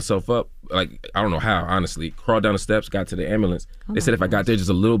 woke myself up. Like, I don't know how, honestly. Crawled down the steps, got to the ambulance. They said if I got there just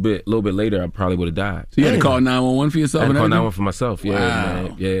a little bit later, I probably would have died. So you had to call 911 for yourself? I had to call and everything? 911 for myself, yeah, Wow.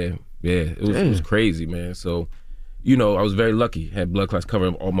 man. Yeah. It was crazy, man. So, I was very lucky. Had blood clots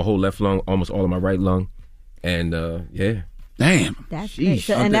covering my whole left lung, almost all of my right lung. And, yeah. Damn. That's great.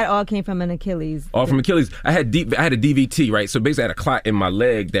 So, and that all came from an Achilles. All from Achilles. I had a DVT, right? So basically I had a clot in my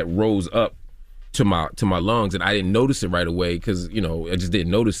leg that rose up to my lungs, and I didn't notice it right away because I just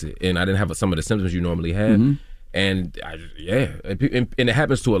didn't notice it, and I didn't have some of the symptoms you normally have. Mm-hmm. And and it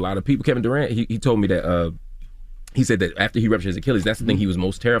happens to a lot of people. Kevin Durant, he told me that he said that after he ruptured his Achilles, that's the thing he was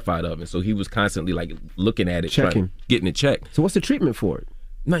most terrified of, and so he was constantly like looking at it, checking, getting it checked. So what's the treatment for it?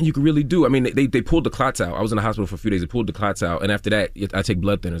 Nothing you can really do. I mean, they pulled the clots out. I was in the hospital for a few days. They pulled the clots out, and after that, I take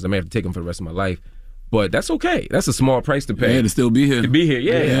blood thinners. I may have to take them for the rest of my life. But that's okay. That's a small price to pay. Yeah, to still be here. To be here,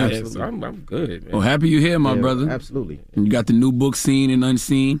 yeah. Absolutely. So I'm good, man. Well, happy you're here, my brother. Absolutely. And you got the new book, Seen and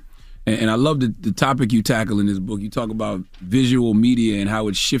Unseen. And I love the topic you tackle in this book. You talk about visual media and how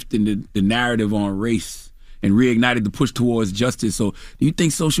it's shifting the narrative on race and reignited the push towards justice. So do you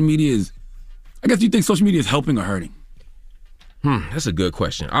think social media is helping or hurting? That's a good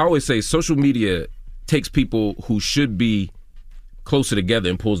question. I always say social media takes people who should be closer together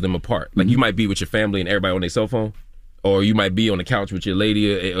and pulls them apart. Like you might be with your family and everybody on their cell phone, or you might be on the couch with your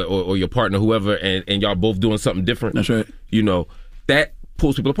lady or your partner, whoever, and y'all both doing something different. That's right. That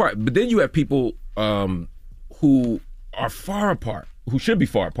pulls people apart. But then you have people who are far apart, who should be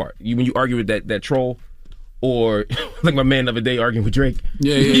far apart. When you argue with that troll, or like my man the other day arguing with Drake.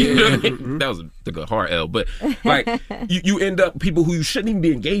 Yeah. That took a hard L. But like you end up people who you shouldn't even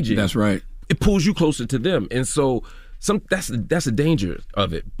be engaging. That's right. It pulls you closer to them, and so. That's the danger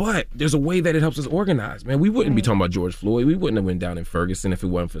of it. But there's a way that it helps us organize, man. We wouldn't be talking about George Floyd. We wouldn't have went down in Ferguson if it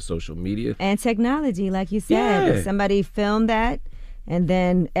wasn't for social media. And technology, like you said. Yeah. Somebody filmed that, and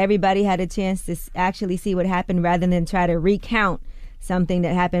then everybody had a chance to actually see what happened rather than try to recount something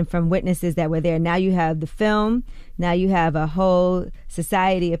that happened from witnesses that were there. Now you have the film. Now you have a whole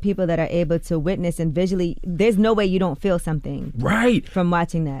society of people that are able to witness and visually. There's no way you don't feel something right from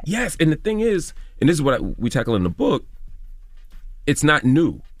watching that. Yes, and the thing is, and this is what we tackle in the book, it's not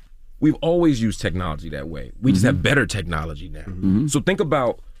new. We've always used technology that way. We just have better technology now. Mm-hmm. So think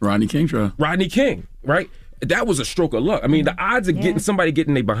about Rodney King trial. Rodney King, right? That was a stroke of luck. I mean, the odds of getting somebody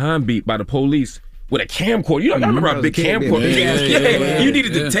getting their behind beat by the police with a camcorder. I remember how big camcorder. Yeah. You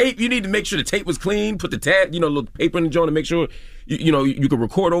needed the tape. You needed to make sure the tape was clean. Put the tab, little paper in the joint to make sure you could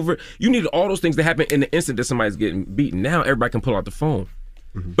record over it. You needed all those things to happen in the instant that somebody's getting beaten. Now everybody can pull out the phone.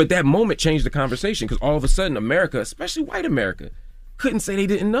 Mm-hmm. But that moment changed the conversation because all of a sudden America, especially white America, couldn't say they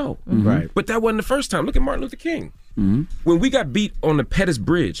didn't know. Mm-hmm. Right. But that wasn't the first time. Look at Martin Luther King. Mm-hmm. When we got beat on the Pettus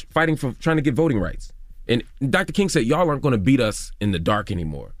Bridge fighting for trying to get voting rights. And Dr. King said, y'all aren't going to beat us in the dark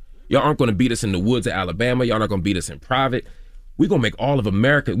anymore. Y'all aren't going to beat us in the woods of Alabama. Y'all not going to beat us in private. We're going to make all of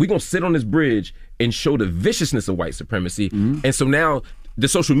America, we're going to sit on this bridge and show the viciousness of white supremacy. Mm-hmm. And so now the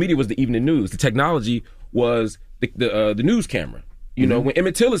social media was the evening news. The technology was the news camera. When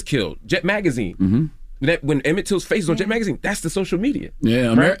Emmett Till is killed, Jet Magazine. Mm-hmm. When Emmett Till's face is on Jet Magazine, that's the social media.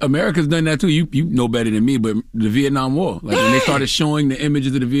 Yeah, right? America's done that too. You know better than me, but the Vietnam War. Like when they started showing the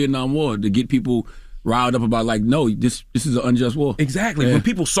images of the Vietnam War to get people riled up about no, this is an unjust war. Exactly. Yeah. When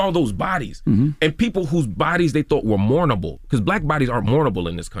people saw those bodies and people whose bodies they thought were mournable, because black bodies aren't mournable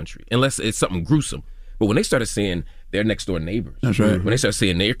in this country unless it's something gruesome. But when they started seeing their next door neighbors, that's right. When they started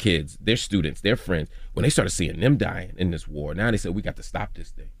seeing their kids, their students, their friends, when they started seeing them dying in this war, now they said we got to stop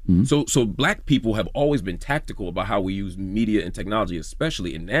this thing. Mm-hmm. So black people have always been tactical about how we use media and technology,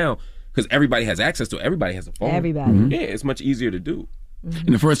 especially, and now because everybody has access to it, everybody has a phone. Everybody, yeah, it's much easier to do.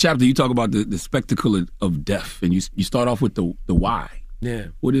 In the first chapter, you talk about the spectacle of death, and you start off with the why. Yeah.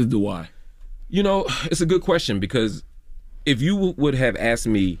 What is the why? You know, it's a good question, because if you would have asked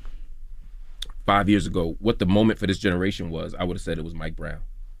me 5 years ago what the moment for this generation was, I would have said it was Mike Brown.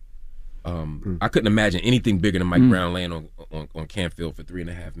 I couldn't imagine anything bigger than Mike Brown laying on Canfield for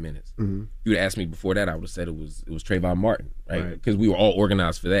 3.5 minutes. If you would ask me before that, I would have said it was Trayvon Martin, right? Because we were all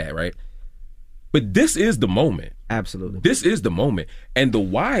organized for that, right? But this is the moment. Absolutely. This is the moment. And the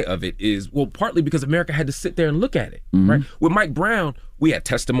why of it is, well, partly because America had to sit there and look at it, right? With Mike Brown, we had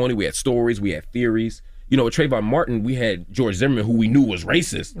testimony, we had stories, we had theories. You know, with Trayvon Martin, we had George Zimmerman, who we knew was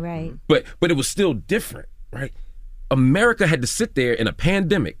racist. Right. But it was still different, right? America had to sit there in a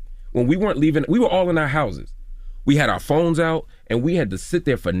pandemic when we weren't leaving. We were all in our houses. We had our phones out, and we had to sit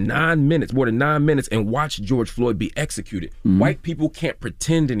there for 9 minutes, more than 9 minutes, and watch George Floyd be executed. White people can't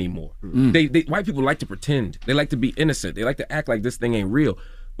pretend anymore. White people like to pretend. They like to be innocent. They like to act like this thing ain't real.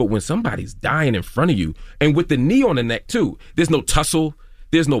 But when somebody's dying in front of you, and with the knee on the neck too, there's no tussle.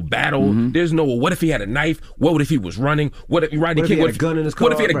 There's no battle. There's no, what if he had a knife? What if he was running? What if he had a gun in his car?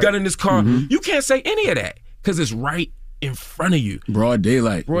 What if he had a gun in his car? You can't say any of that because it's right in front of you. Broad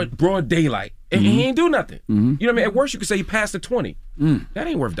daylight. Broad daylight. And he ain't do nothing. You know what I mean? At worst, you could say he passed a 20. That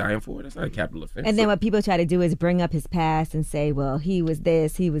ain't worth dying for. That's not a capital offense. And then what people try to do is bring up his past and say, well, he was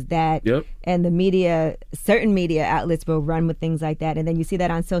this, he was that. Yep. And the media, certain media outlets will run with things like that. And then you see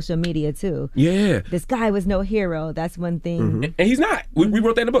that on social media, too. Yeah. This guy was no hero. That's one thing. And he's not. We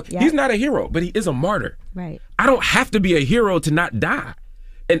wrote that in the book. Yeah. He's not a hero, but he is a martyr. Right. I don't have to be a hero to not die.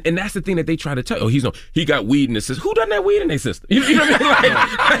 And that's the thing that they try to tell you. Oh, he got weed in his system. Who doesn't have weed in their system? You know what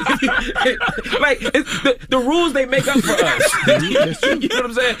I mean? It's the rules they make up for us. You know what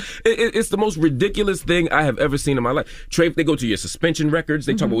I'm saying? It's the most ridiculous thing I have ever seen in my life. They go to your suspension records.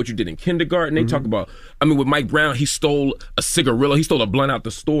 They talk about what you did in kindergarten. They talk about, with Mike Brown, he stole a cigarillo. He stole a blunt out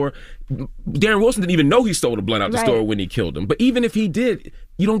the store. Darren Wilson didn't even know he stole a blunt out the store when he killed him. But even if he did,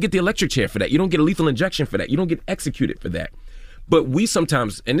 you don't get the electric chair for that. You don't get a lethal injection for that. You don't get executed for that. But we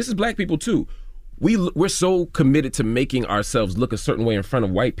sometimes, and this is black people too, we're so committed to making ourselves look a certain way in front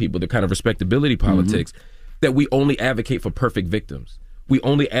of white people, the kind of respectability politics, that we only advocate for perfect victims. We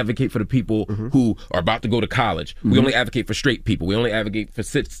only advocate for the people who are about to go to college. We only advocate for straight people. We only advocate for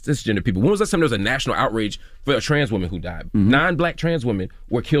cisgender people. When was the last time there was a national outrage for a trans woman who died? 9 black trans women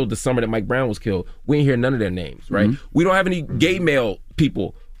were killed the summer that Mike Brown was killed. We ain't hear none of their names, right? We don't have any gay male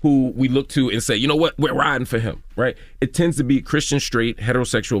people who we look to and say, you know what, we're riding for him, right? It tends to be Christian, straight,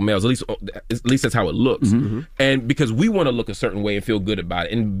 heterosexual males. At least that's how it looks. And because we want to look a certain way and feel good about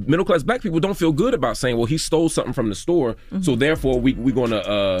it. And middle-class black people don't feel good about saying, well, he stole something from the store, so therefore we're going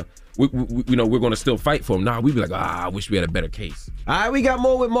to... we're going to still fight for him. Nah, we'd be like, I wish we had a better case. All right, we got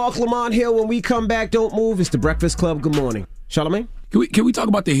more with Marc Lamont Hill. When we come back, don't move. It's The Breakfast Club. Good morning. Charlamagne? Can we talk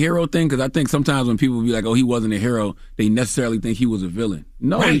about the hero thing? Because I think sometimes when people be like, oh, he wasn't a hero, they necessarily think he was a villain.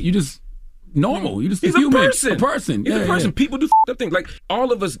 No, you just normal. You just He's human. a person. A person. He's a person. People do up things. Like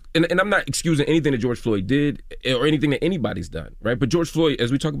all of us, and I'm not excusing anything that George Floyd did or anything that anybody's done, right? But George Floyd,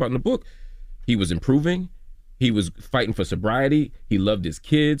 as we talk about in the book, he was improving. He was fighting for sobriety. He loved his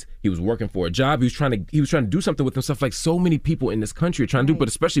kids. He was working for a job. He was trying to do something with himself, like so many people in this country are trying to do, but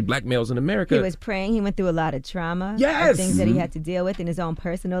especially black males in America. He was praying. He went through a lot of trauma. Yes. Things that he had to deal with in his own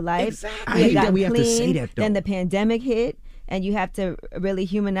personal life. Exactly. I hate that we have to say that, though. Then the pandemic hit. And you have to really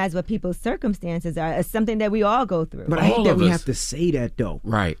humanize what people's circumstances are. It's something that we all go through. But I hate that we have to say that, though.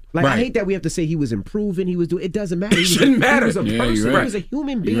 Right. Like, I hate that we have to say he was improving, he was doing... It doesn't matter. It shouldn't matter. He was a person. Right. He was a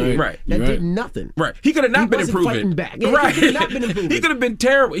human being that did nothing. Right. He could have not been improving. Fighting back. Yeah, right. He could have not been improving. He could have been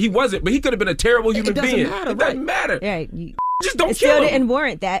terrible. He wasn't, but he could have been a terrible human being. It doesn't matter. It doesn't matter. Right. Just don't it kill still him. didn't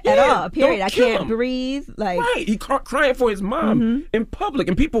warrant that at all. Period. I can't him. breathe. Like right, he crying for his mom in public,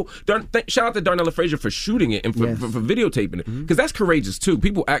 and people. Shout out to Darnella Frazier for shooting it and for videotaping it, because that's courageous too.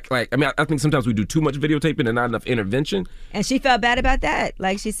 People act like I think sometimes we do too much videotaping and not enough intervention. And she felt bad about that.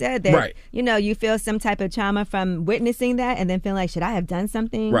 Like she said that you feel some type of trauma from witnessing that, and then feeling like, should I have done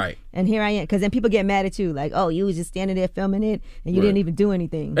something? Right. And here I am, because then people get mad at you, like, oh, you was just standing there filming it, and you didn't even do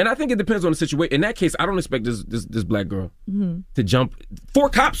anything. And I think it depends on the situation. In that case, I don't expect this black girl to jump. 4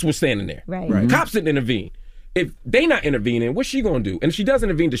 cops were standing there. Right. Cops didn't intervene. If they not intervening, what's she gonna do? And if she does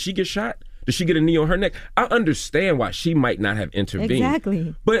intervene, does she get shot? Does she get a knee on her neck? I understand why she might not have intervened.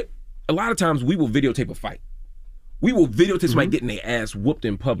 Exactly. But a lot of times we will videotape a fight. We will videotape somebody getting their ass whooped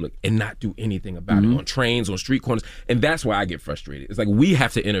in public and not do anything about it on trains, on street corners. And that's why I get frustrated. It's like we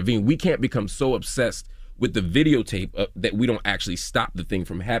have to intervene. We can't become so obsessed with the videotape that we don't actually stop the thing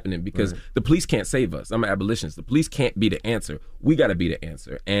from happening, because the police can't save us. I'm an abolitionist. The police can't be the answer. We got to be the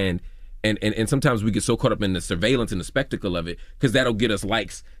answer. And sometimes we get so caught up in the surveillance and the spectacle of it, because that'll get us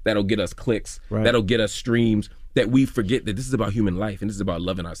likes, that'll get us clicks, that'll get us streams. that we forget that this is about human life and this is about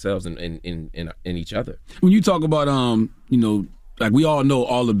loving ourselves and each other. When you talk about, like we all know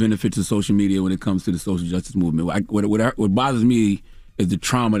all the benefits of social media when it comes to the social justice movement. What bothers me is the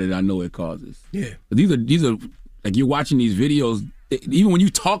trauma that I know it causes. Yeah. These are like you're watching these videos. Even when you're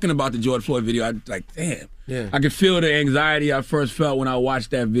talking about the George Floyd video, I like, damn. Yeah. I could feel the anxiety I first felt when I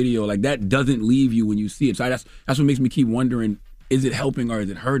watched that video. Like that doesn't leave you when you see it. So that's what makes me keep wondering: is it helping or is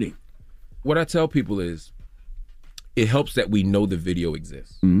it hurting? What I tell people is, it helps that we know the video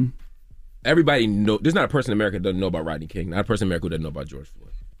exists. Mm-hmm. Everybody know. There's not a person in America that doesn't know about Rodney King. Not a person in America who doesn't know about George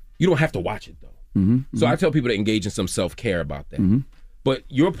Floyd. You don't have to watch it though. Mm-hmm. So I tell people to engage in some self-care about that. Mm-hmm. But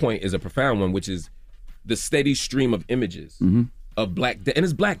your point is a profound one, which is the steady stream of images Mm-hmm. of black death, and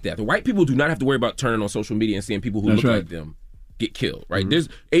it's black death. White people do not have to worry about turning on social media and seeing people who That's look right. like them get killed. Right? Mm-hmm. There's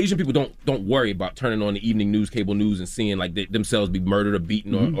Asian people don't worry about turning on the evening news, cable news, and seeing like themselves be murdered or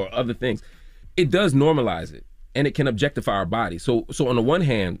beaten Mm-hmm. or other things. It does normalize it, and it can objectify our body. So on the one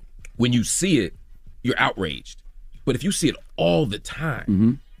hand, when you see it, you're outraged. But if you see it all the time,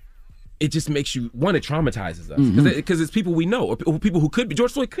 Mm-hmm. it just makes you, one, it traumatizes us. Mm-hmm. Because it's people we know, or people who could be.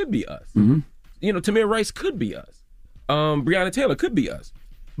 George Floyd could be us. Mm-hmm. Tamir Rice could be us. Breonna Taylor could be us.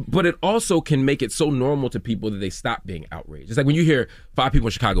 But it also can make it so normal to people that they stop being outraged. It's like when you hear 5 people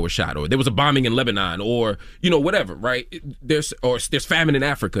in Chicago were shot, or there was a bombing in Lebanon, or whatever, right? There's famine in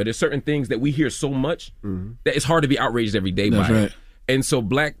Africa. There's certain things that we hear so much that it's hard to be outraged every day That's by right. it. And so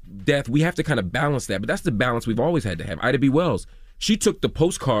Black Death, we have to kind of balance that. But that's the balance we've always had to have. Ida B. Wells, she took the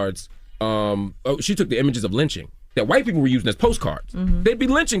postcards, she took the images of lynching that white people were using as postcards. Mm-hmm. They'd be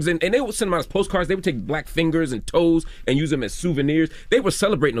lynchings, and they would send them out as postcards. They would take black fingers and toes and use them as souvenirs. They were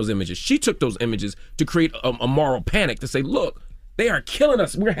celebrating those images. She took those images to create a moral panic, to say, look, they are killing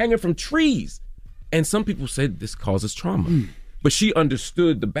us. We're hanging from trees. And some people said this causes trauma. But she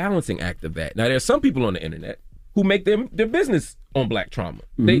understood the balancing act of that. Now, there are some people on the internet who make their business on black trauma.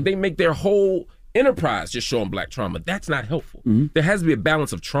 They make their whole enterprise just showing black trauma. That's not helpful. There has to be a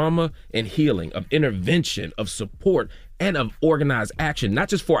balance of trauma and healing, of intervention, of support, and of organized action, not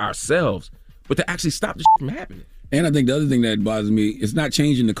just for ourselves, but to actually stop this from happening. And I think the other thing that bothers me, it's not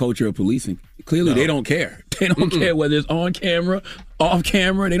changing the culture of policing. Clearly, they don't care. They don't care whether it's on camera, off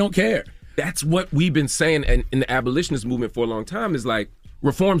camera. They don't care. That's what we've been saying in the abolitionist movement for a long time, is like,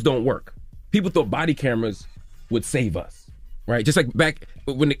 reforms don't work. People thought body cameras would save us. Right, just like back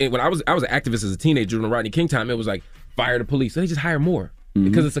when I was an activist as a teenager during the Rodney King time, it was like fire the police. So they just hire more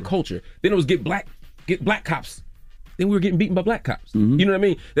because it's a culture. Then it was get black cops. Then we were getting beaten by black cops. You know what I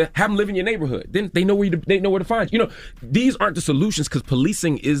mean? Have them live in your neighborhood. Then they know where to find you. These aren't the solutions, because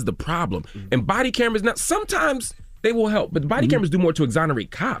policing is the problem. And body cameras, now sometimes they will help, but the body cameras do more to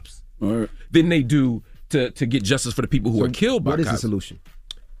exonerate cops than they do to get justice for the people who are killed by cops. What is the solution,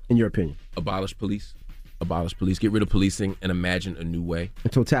 in your opinion? Abolish police. Get rid of policing and imagine a new way.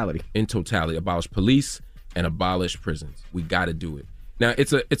 In totality. Abolish police and abolish prisons. We got to do it. Now,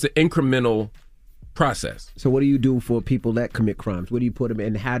 it's an incremental process. So what do you do for people that commit crimes? Where do you put them,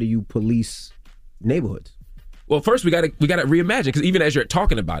 and how do you police neighborhoods? Well, first we got to reimagine, because even as you're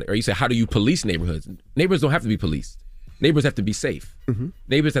talking about it, or you say, how do you police neighborhoods? Neighborhoods don't have to be policed. Neighborhoods have to be safe.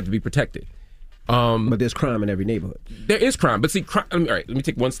 Neighborhoods have to be protected. But there's crime in every neighborhood. There is crime, but see, all right, let me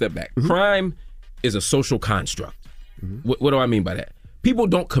take one step back. Crime is a social construct. What do I mean by that? People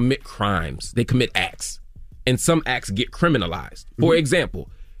don't commit crimes, they commit acts. And some acts get criminalized. For example,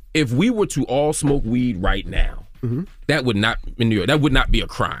 if we were to all smoke weed right now, that would not, in New York, that would not be a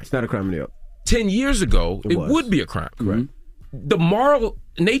crime. It's not a crime in New York. 10 years ago, it would be a crime. Correct. The moral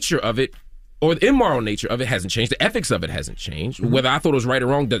nature of it, or the immoral nature of it, hasn't changed. The ethics of it hasn't changed. Whether I thought it was right or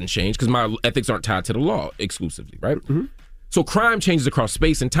wrong doesn't change, because my ethics aren't tied to the law exclusively, right? So crime changes across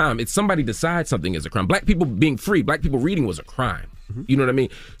space and time. It's somebody decides something is a crime. Black people being free, black people reading was a crime. You know what I mean?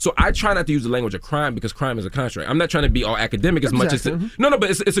 So I try not to use the language of crime, because crime is a construct. I'm not trying to be all academic as much as... No, but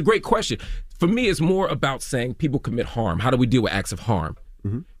it's a great question. For me, it's more about saying people commit harm. How do we deal with acts of harm?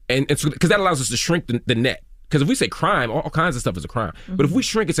 And so, because that allows us to shrink the net. Because if we say crime, all kinds of stuff is a crime. But if we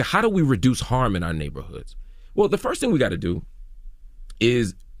shrink and say, how do we reduce harm in our neighborhoods? Well, the first thing we got to do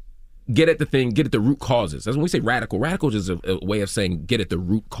is get at the root causes. That's when we say radical. Radical is just a way of saying get at the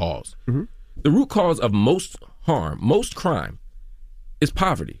root cause. The root cause of most harm, most crime, is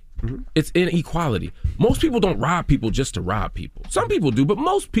poverty. It's inequality. Most people don't rob people just to rob people. Some people do, but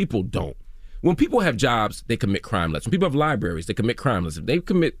most people don't. When people have jobs, they commit crime less. When people have libraries, they commit crime less.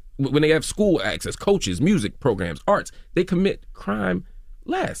 When they have school access, coaches, music programs, arts, they commit crime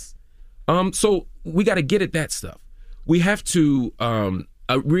less. So we got to get at that stuff. We have to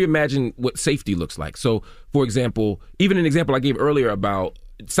reimagine what safety looks like. So, for example, even an example I gave earlier about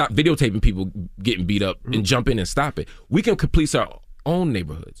stop videotaping people getting beat up and jump in and stop it. We can police our own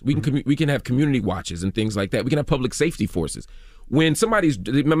neighborhoods. We can have community watches and things like that. We can have public safety forces. When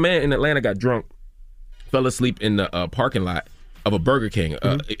my man in Atlanta got drunk, fell asleep in the parking lot of a Burger King.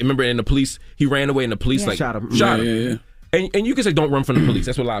 Remember, in the police, he ran away and the police shot him. Yeah. And you can say, don't run from the police.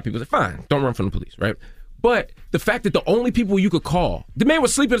 That's what a lot of people say. Fine, don't run from the police, right? But the fact that the only people you could call, the man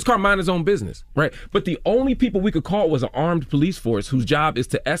was sleeping in his car, minding his own business, right? But the only people we could call was an armed police force whose job is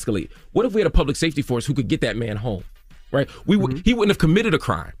to escalate. What if we had a public safety force who could get that man home, right? He wouldn't have committed a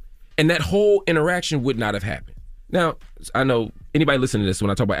crime, and that whole interaction would not have happened. Now, I know anybody listening to this,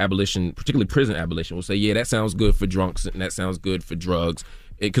 when I talk about abolition, particularly prison abolition, will say, yeah, that sounds good for drunks and that sounds good for drugs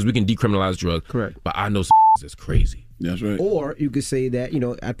because we can decriminalize drugs. Correct. But I know that's crazy. That's right. Or you could say that,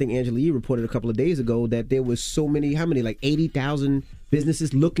 I think Angela Yee reported a couple of days ago that there was so many, like 80,000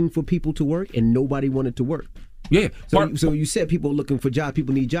 businesses looking for people to work and nobody wanted to work. Yeah. So you said people are looking for jobs,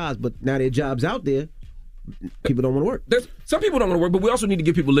 people need jobs, but now there are jobs out there. People don't want to work. Some people don't want to work, but we also need to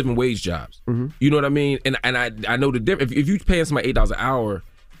give people living wage jobs. You know what I mean? And I know the difference. If you paying somebody $8 an hour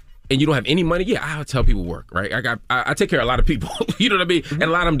and you don't have any money, yeah, I'll tell people work, right? I take care of a lot of people. You know what I mean? And a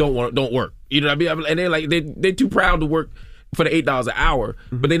lot of them don't work. You know what I mean? And they're like they're too proud to work for the $8 an hour,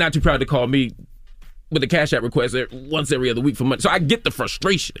 but they're not too proud to call me with a Cash App request once every other week for money. So I get the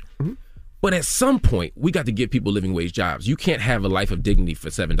frustration. But at some point, we got to give people living wage jobs. You can't have a life of dignity for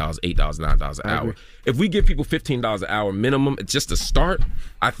 $7, $8, $9 an hour. If we give people $15 an hour minimum, just to start,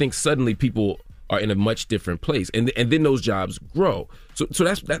 I think suddenly people are in a much different place, and then those jobs grow. So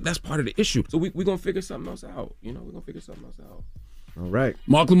that's part of the issue. So we're gonna figure something else out. We're gonna figure something else out. All right.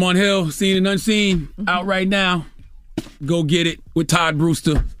 Marc Lamont Hill, Seen and Unseen, out right now. Go get it with Todd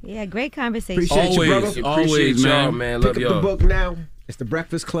Brewster. Yeah, great conversation. Appreciate you, brother. Always, man. Man. Love Pick y'all. up the book now. It's The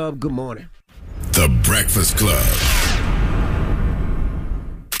Breakfast Club. Good morning. The Breakfast Club.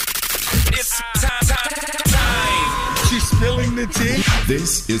 It's time. She's spilling the tea.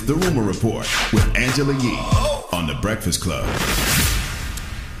 This is The Rumor Report with Angela Yee on The Breakfast Club.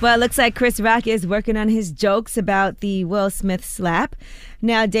 Well, it looks like Chris Rock is working on his jokes about the Will Smith slap.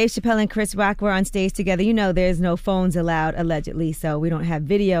 Now, Dave Chappelle and Chris Rock were on stage together. There's no phones allowed, allegedly, so we don't have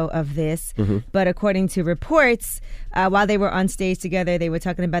video of this. But according to reports, while they were on stage together, they were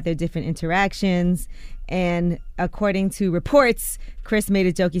talking about their different interactions. And according to reports, Chris made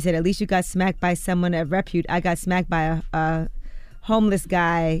a joke. He said, at least you got smacked by someone of repute. I got smacked by a homeless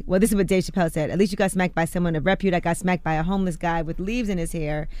guy. Well, this is what Dave Chappelle said. At least you got smacked by someone of repute. I got smacked by a homeless guy with leaves in his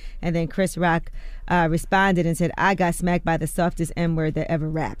hair. And then Chris Rock responded and said, I got smacked by the softest N-word that ever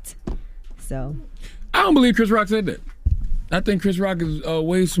rapped. So I don't believe Chris Rock said that. I think Chris Rock is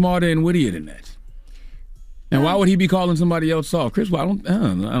way smarter and wittier than that. And why would he be calling somebody else soft? Chris, I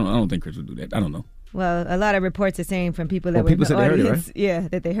don't think Chris would do that. I don't know. Well, a lot of reports are saying from people that were in the audience,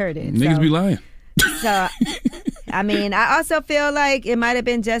 that they heard it. Niggas be lying. So, I also feel like it might have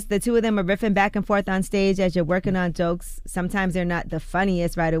been just the two of them are riffing back and forth on stage as you're working on jokes. Sometimes they're not the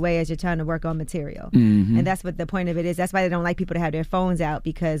funniest right away as you're trying to work on material. And that's what the point of it is. That's why they don't like people to have their phones out,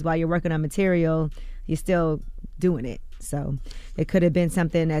 because while you're working on material, you're still doing it. So it could have been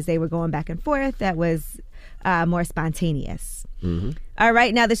something as they were going back and forth that was more spontaneous. All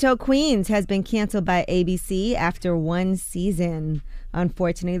right, now the show Queens has been canceled by ABC after one season,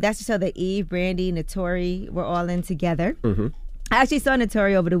 unfortunately. That's the show that Eve, Brandy, Notori were all in together. I actually saw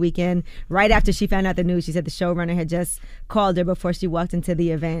Notori over the weekend. Right after she found out the news, she said the showrunner had just called her before she walked into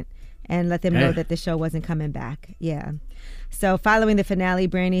the event and let them know that the show wasn't coming back. Yeah. So following the finale,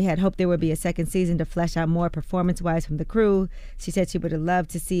 Brandy had hoped there would be a second season to flesh out more performance-wise from the crew. She said she would have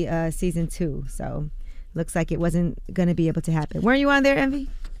loved to see season 2. So looks like it wasn't going to be able to happen. Weren't you on there, Envy?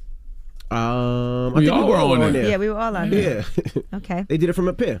 I think we were all on there. Yeah, we were all on there. Yeah. Okay. They did it from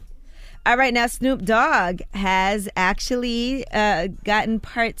up here. All right, now Snoop Dogg has actually gotten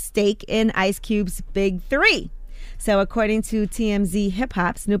part stake in Ice Cube's Big 3. So according to TMZ Hip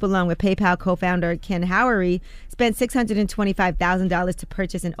Hop, Snoop, along with PayPal co-founder Ken Howery, spent $625,000 to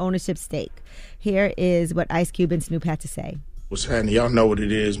purchase an ownership stake. Here is what Ice Cube and Snoop had to say. What's happening? Y'all know what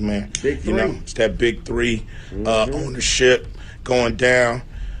it is, man. Big 3. It's that Big 3 ownership going down.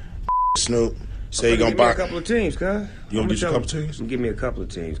 Snoop say you're gonna buy a couple of teams, cuz. You gonna get you a couple teams? Give me a couple of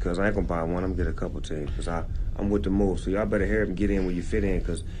teams, cuz I ain't gonna buy one. I'm gonna get a couple of teams, cuz I'm with the move. So y'all better hurry up and get in where you fit in,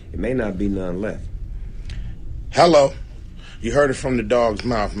 cuz it may not be none left. Hello. You heard it from the dog's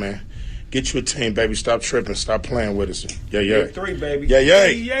mouth, man. Get you a team, baby. Stop tripping. Stop playing with us. Yeah. Big 3, baby.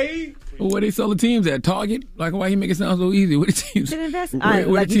 Yeah. Where they sell the teams at? Target? Like, why he make it sound so easy? Where the teams? Where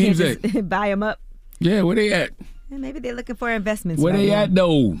the teams at? Buy them up. Yeah, where they at? Maybe they're looking for investments. Where they at,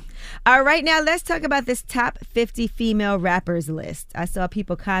 though? All right, now let's talk about this top 50 female rappers list. I saw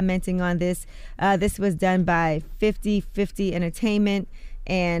people commenting on this. This was done by 50/50 Entertainment,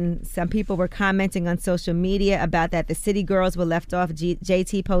 and some people were commenting on social media about that. The City Girls were left off.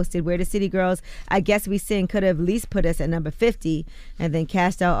 JT posted, "Where the City Girls? I guess we sin could have at least put us at number 50." And then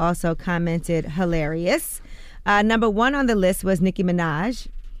Cashed Out also commented, "Hilarious." Number 1 on the list was Nicki Minaj.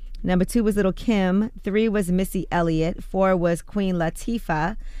 Number 2 was Lil' Kim. 3 was Missy Elliott. 4 was Queen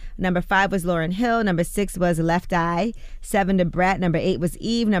Latifah. Number 5 was Lauryn Hill. Number 6 was Left Eye. 7 Da Brat. Number 8 was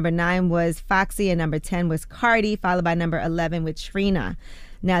Eve. Number 9 was Foxy. And number 10 was Cardi, followed by number 11 with Trina.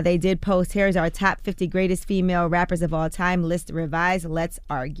 Now, they did post, "Here's our top 50 greatest female rappers of all time. List revised. Let's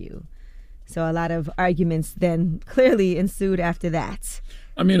argue." So a lot of arguments then clearly ensued after that.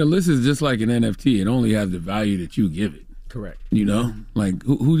 I mean, a list is just like an NFT. It only has the value that you give it. Correct. You know? Like,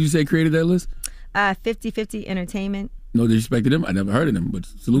 who did you say created that list? 50/50 Entertainment. No disrespect to them. I never heard of them, but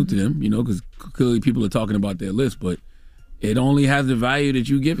salute to them, you know, because clearly people are talking about their list, but it only has the value that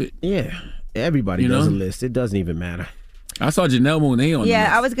you give it. Yeah. Everybody does a list. It doesn't even matter. I saw Janelle Monáe on the list. Yeah,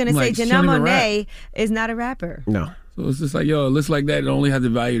 I was going to say Janelle Monáe is not a rapper. No. So it's just like, yo, a list like that, it only has the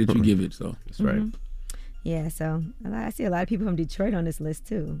value that you give it. So that's right. Yeah, so I see a lot of people from Detroit on this list,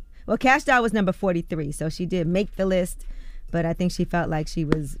 too. Well, Cashed Out was number 43, so she did make the list, but I think she felt like she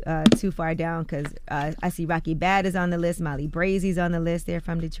was too far down because I see Rocky Bad is on the list, Molly Brazy's on the list. They're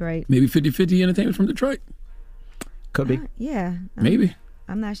from Detroit. Maybe 50/50 Entertainment from Detroit. Could be. Yeah. Maybe.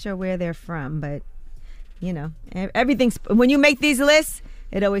 I'm not sure where they're from, but, you know, everything's, when you make these lists,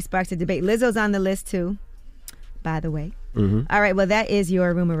 it always sparks a debate. Lizzo's on the list, too, by the way. All right, well, that is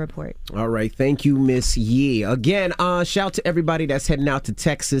your rumor report. All right, thank you, Miss Yee. Again, shout to everybody that's heading out to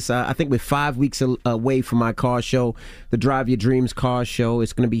Texas. I think we're 5 weeks away from my car show, the Drive Your Dreams car show.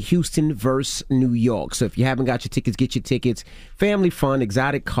 It's going to be Houston versus New York. So if you haven't got your tickets, get your tickets. Family fun,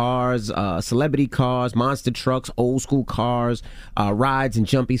 exotic cars, celebrity cars, monster trucks, old school cars, rides and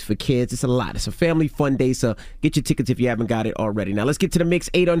jumpies for kids. It's a lot. It's a family fun day, so get your tickets if you haven't got it already. Now let's get to the mix,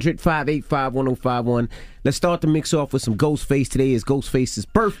 800-585-1051. Let's start the mix off with some Ghostface. Today is Ghostface's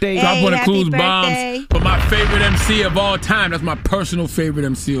birthday. Drop one of Clues bombs for my favorite MC of all time. That's my personal favorite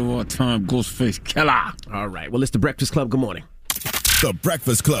MC of all time, Ghostface Killer. All right, well, it's the Breakfast Club. Good morning. The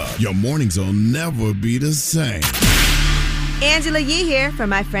Breakfast Club. Your mornings will never be the same. Angela Yee here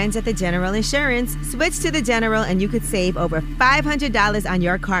from my friends at the General Insurance. Switch to the General and you could save over $500 on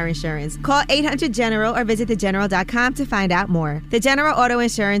your car insurance. Call 800-GENERAL or visit thegeneral.com to find out more. The General Auto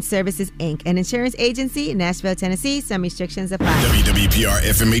Insurance Services, Inc., an insurance agency, Nashville, Tennessee. Some restrictions apply. WWPR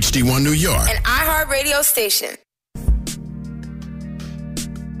FM HD1 New York. An iHeart radio station.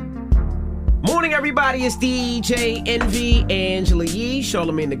 Morning, everybody. It's DJ Envy, Angela Yee,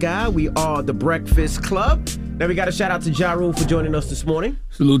 Charlamagne the Guy. We are the Breakfast Club. Now we got a shout out to Ja Rule for joining us this morning.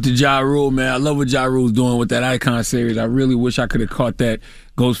 Salute to Ja Rule, man. I love what Ja Rule's doing with that ICONN series. I really wish I could have caught that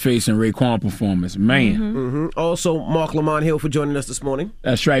Ghostface and Raekwon performance, man. Also, Marc Lamont Hill for joining us this morning.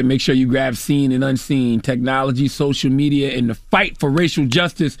 That's right. Make sure you grab Seen and Unseen, technology, social media, and the fight for racial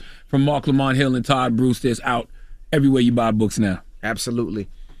justice from Marc Lamont Hill and Todd Bruce. That's out everywhere you buy books now. Absolutely.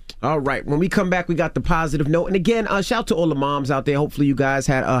 All right. When we come back, we got the positive note. And again, shout out to all the moms out there. Hopefully you guys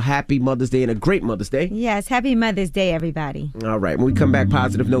had a happy Mother's Day and a great Mother's Day. Yes, happy Mother's Day, everybody. All right. When we come back,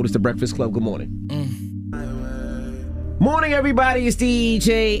 positive note. It's the Breakfast Club. Good morning. Morning, everybody. It's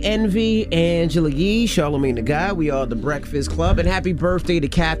DJ Envy, Angela Yee, Charlamagne the Guy. We are the Breakfast Club. And happy birthday to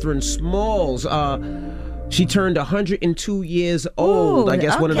Catherine Smalls. She turned 102 years old. Ooh, I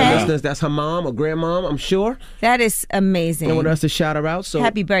guess one of the listeners, that's her mom or grandmom, I'm sure. That is amazing. I want us to shout her out. So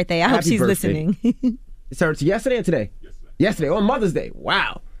happy birthday. I hope she's listening. It's her yesterday and today? Yesterday, on Mother's Day.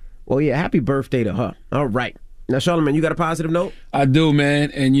 Wow. Well, yeah, happy birthday to her. All right. Now, Charlamagne, you got a positive note? I do,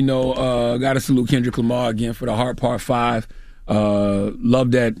 man. And, you know, got to salute Kendrick Lamar again for the Heart Part 5.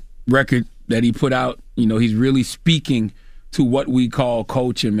 Love that record that he put out. You know, he's really speaking to what we call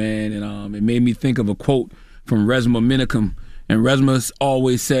culture, man. And it made me think of a quote from Resmaa Menakem. And Resmaa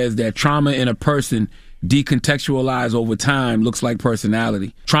always says that trauma in a person decontextualized over time looks like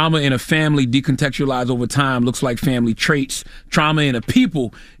personality. Trauma in a family decontextualized over time looks like family traits. Trauma in a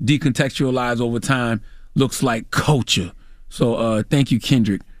people decontextualized over time looks like culture. So thank you,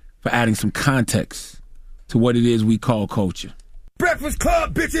 Kendrick, for adding some context to what it is we call culture. Breakfast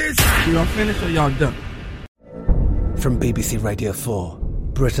Club, bitches! Y'all finished or y'all done? From BBC Radio 4,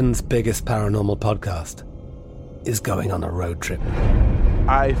 Britain's biggest paranormal podcast is going on a road trip.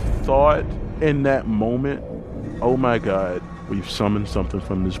 I thought in that moment, oh my God, we've summoned something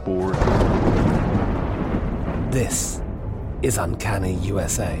from this board. This is Uncanny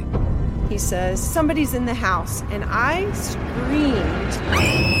USA. He says, somebody's in the house, and I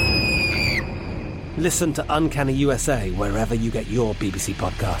Listen to Uncanny USA wherever you get your BBC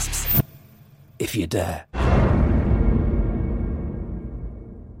podcasts, if you dare.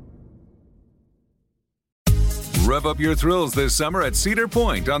 Rev up your thrills this summer at Cedar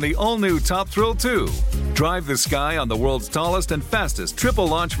Point on the all-new Top Thrill 2. Drive the sky on the world's tallest and fastest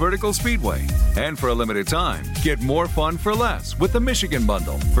triple-launch vertical speedway. And for a limited time, get more fun for less with the Michigan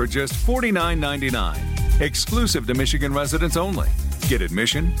Bundle for just $49.99. Exclusive to Michigan residents only. Get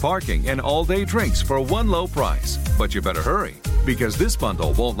admission, parking, and all-day drinks for one low price. But you better hurry, because this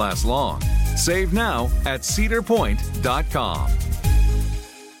bundle won't last long. Save now at cedarpoint.com.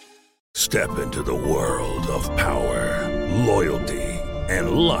 Step into the world of power, loyalty,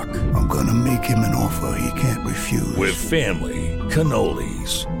 and luck. I'm gonna make him an offer he can't refuse. With family,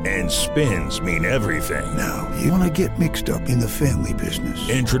 cannolis, and spins mean everything. Now, you wanna get mixed up in the family business.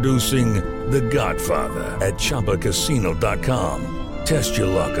 Introducing The Godfather at ChumbaCasino.com. Test your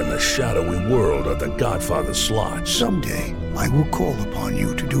luck in the shadowy world of The Godfather slot. Someday, I will call upon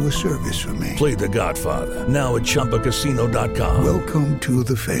you to do a service for me. Play The Godfather, now at ChumbaCasino.com. Welcome to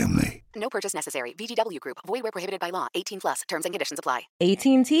the family. No purchase necessary. VGW Group. Void where prohibited by law. 18+. Terms and conditions apply.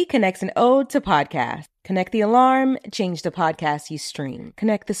 AT&T connects an ode to podcast. Connect the alarm. Change the podcast you stream.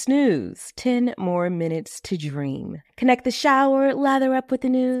 Connect the snooze. 10 more minutes to dream. Connect the shower. Lather up with the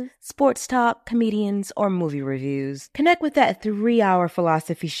news. Sports talk, comedians, or movie reviews. Connect with that 3-hour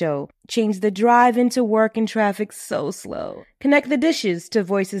philosophy show. Change the drive into work and traffic so slow. Connect the dishes to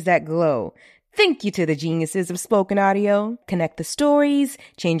voices that glow. Thank you to the geniuses of spoken audio. Connect the stories,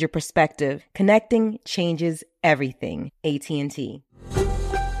 change your perspective. Connecting changes everything. AT&T.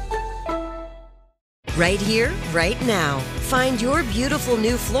 Right here, right now. Find your beautiful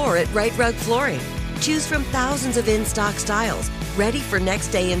new floor at Right Rug Flooring. Choose from thousands of in-stock styles, ready for next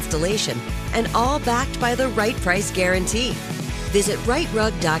day installation, and all backed by the right price guarantee. Visit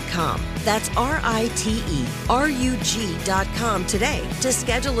rightrug.com. That's RITERUG.com today to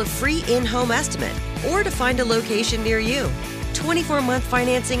schedule a free in-home estimate or to find a location near you. 24-month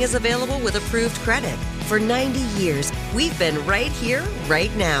financing is available with approved credit. For 90 years, we've been right here,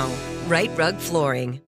 right now. Right Rug Flooring.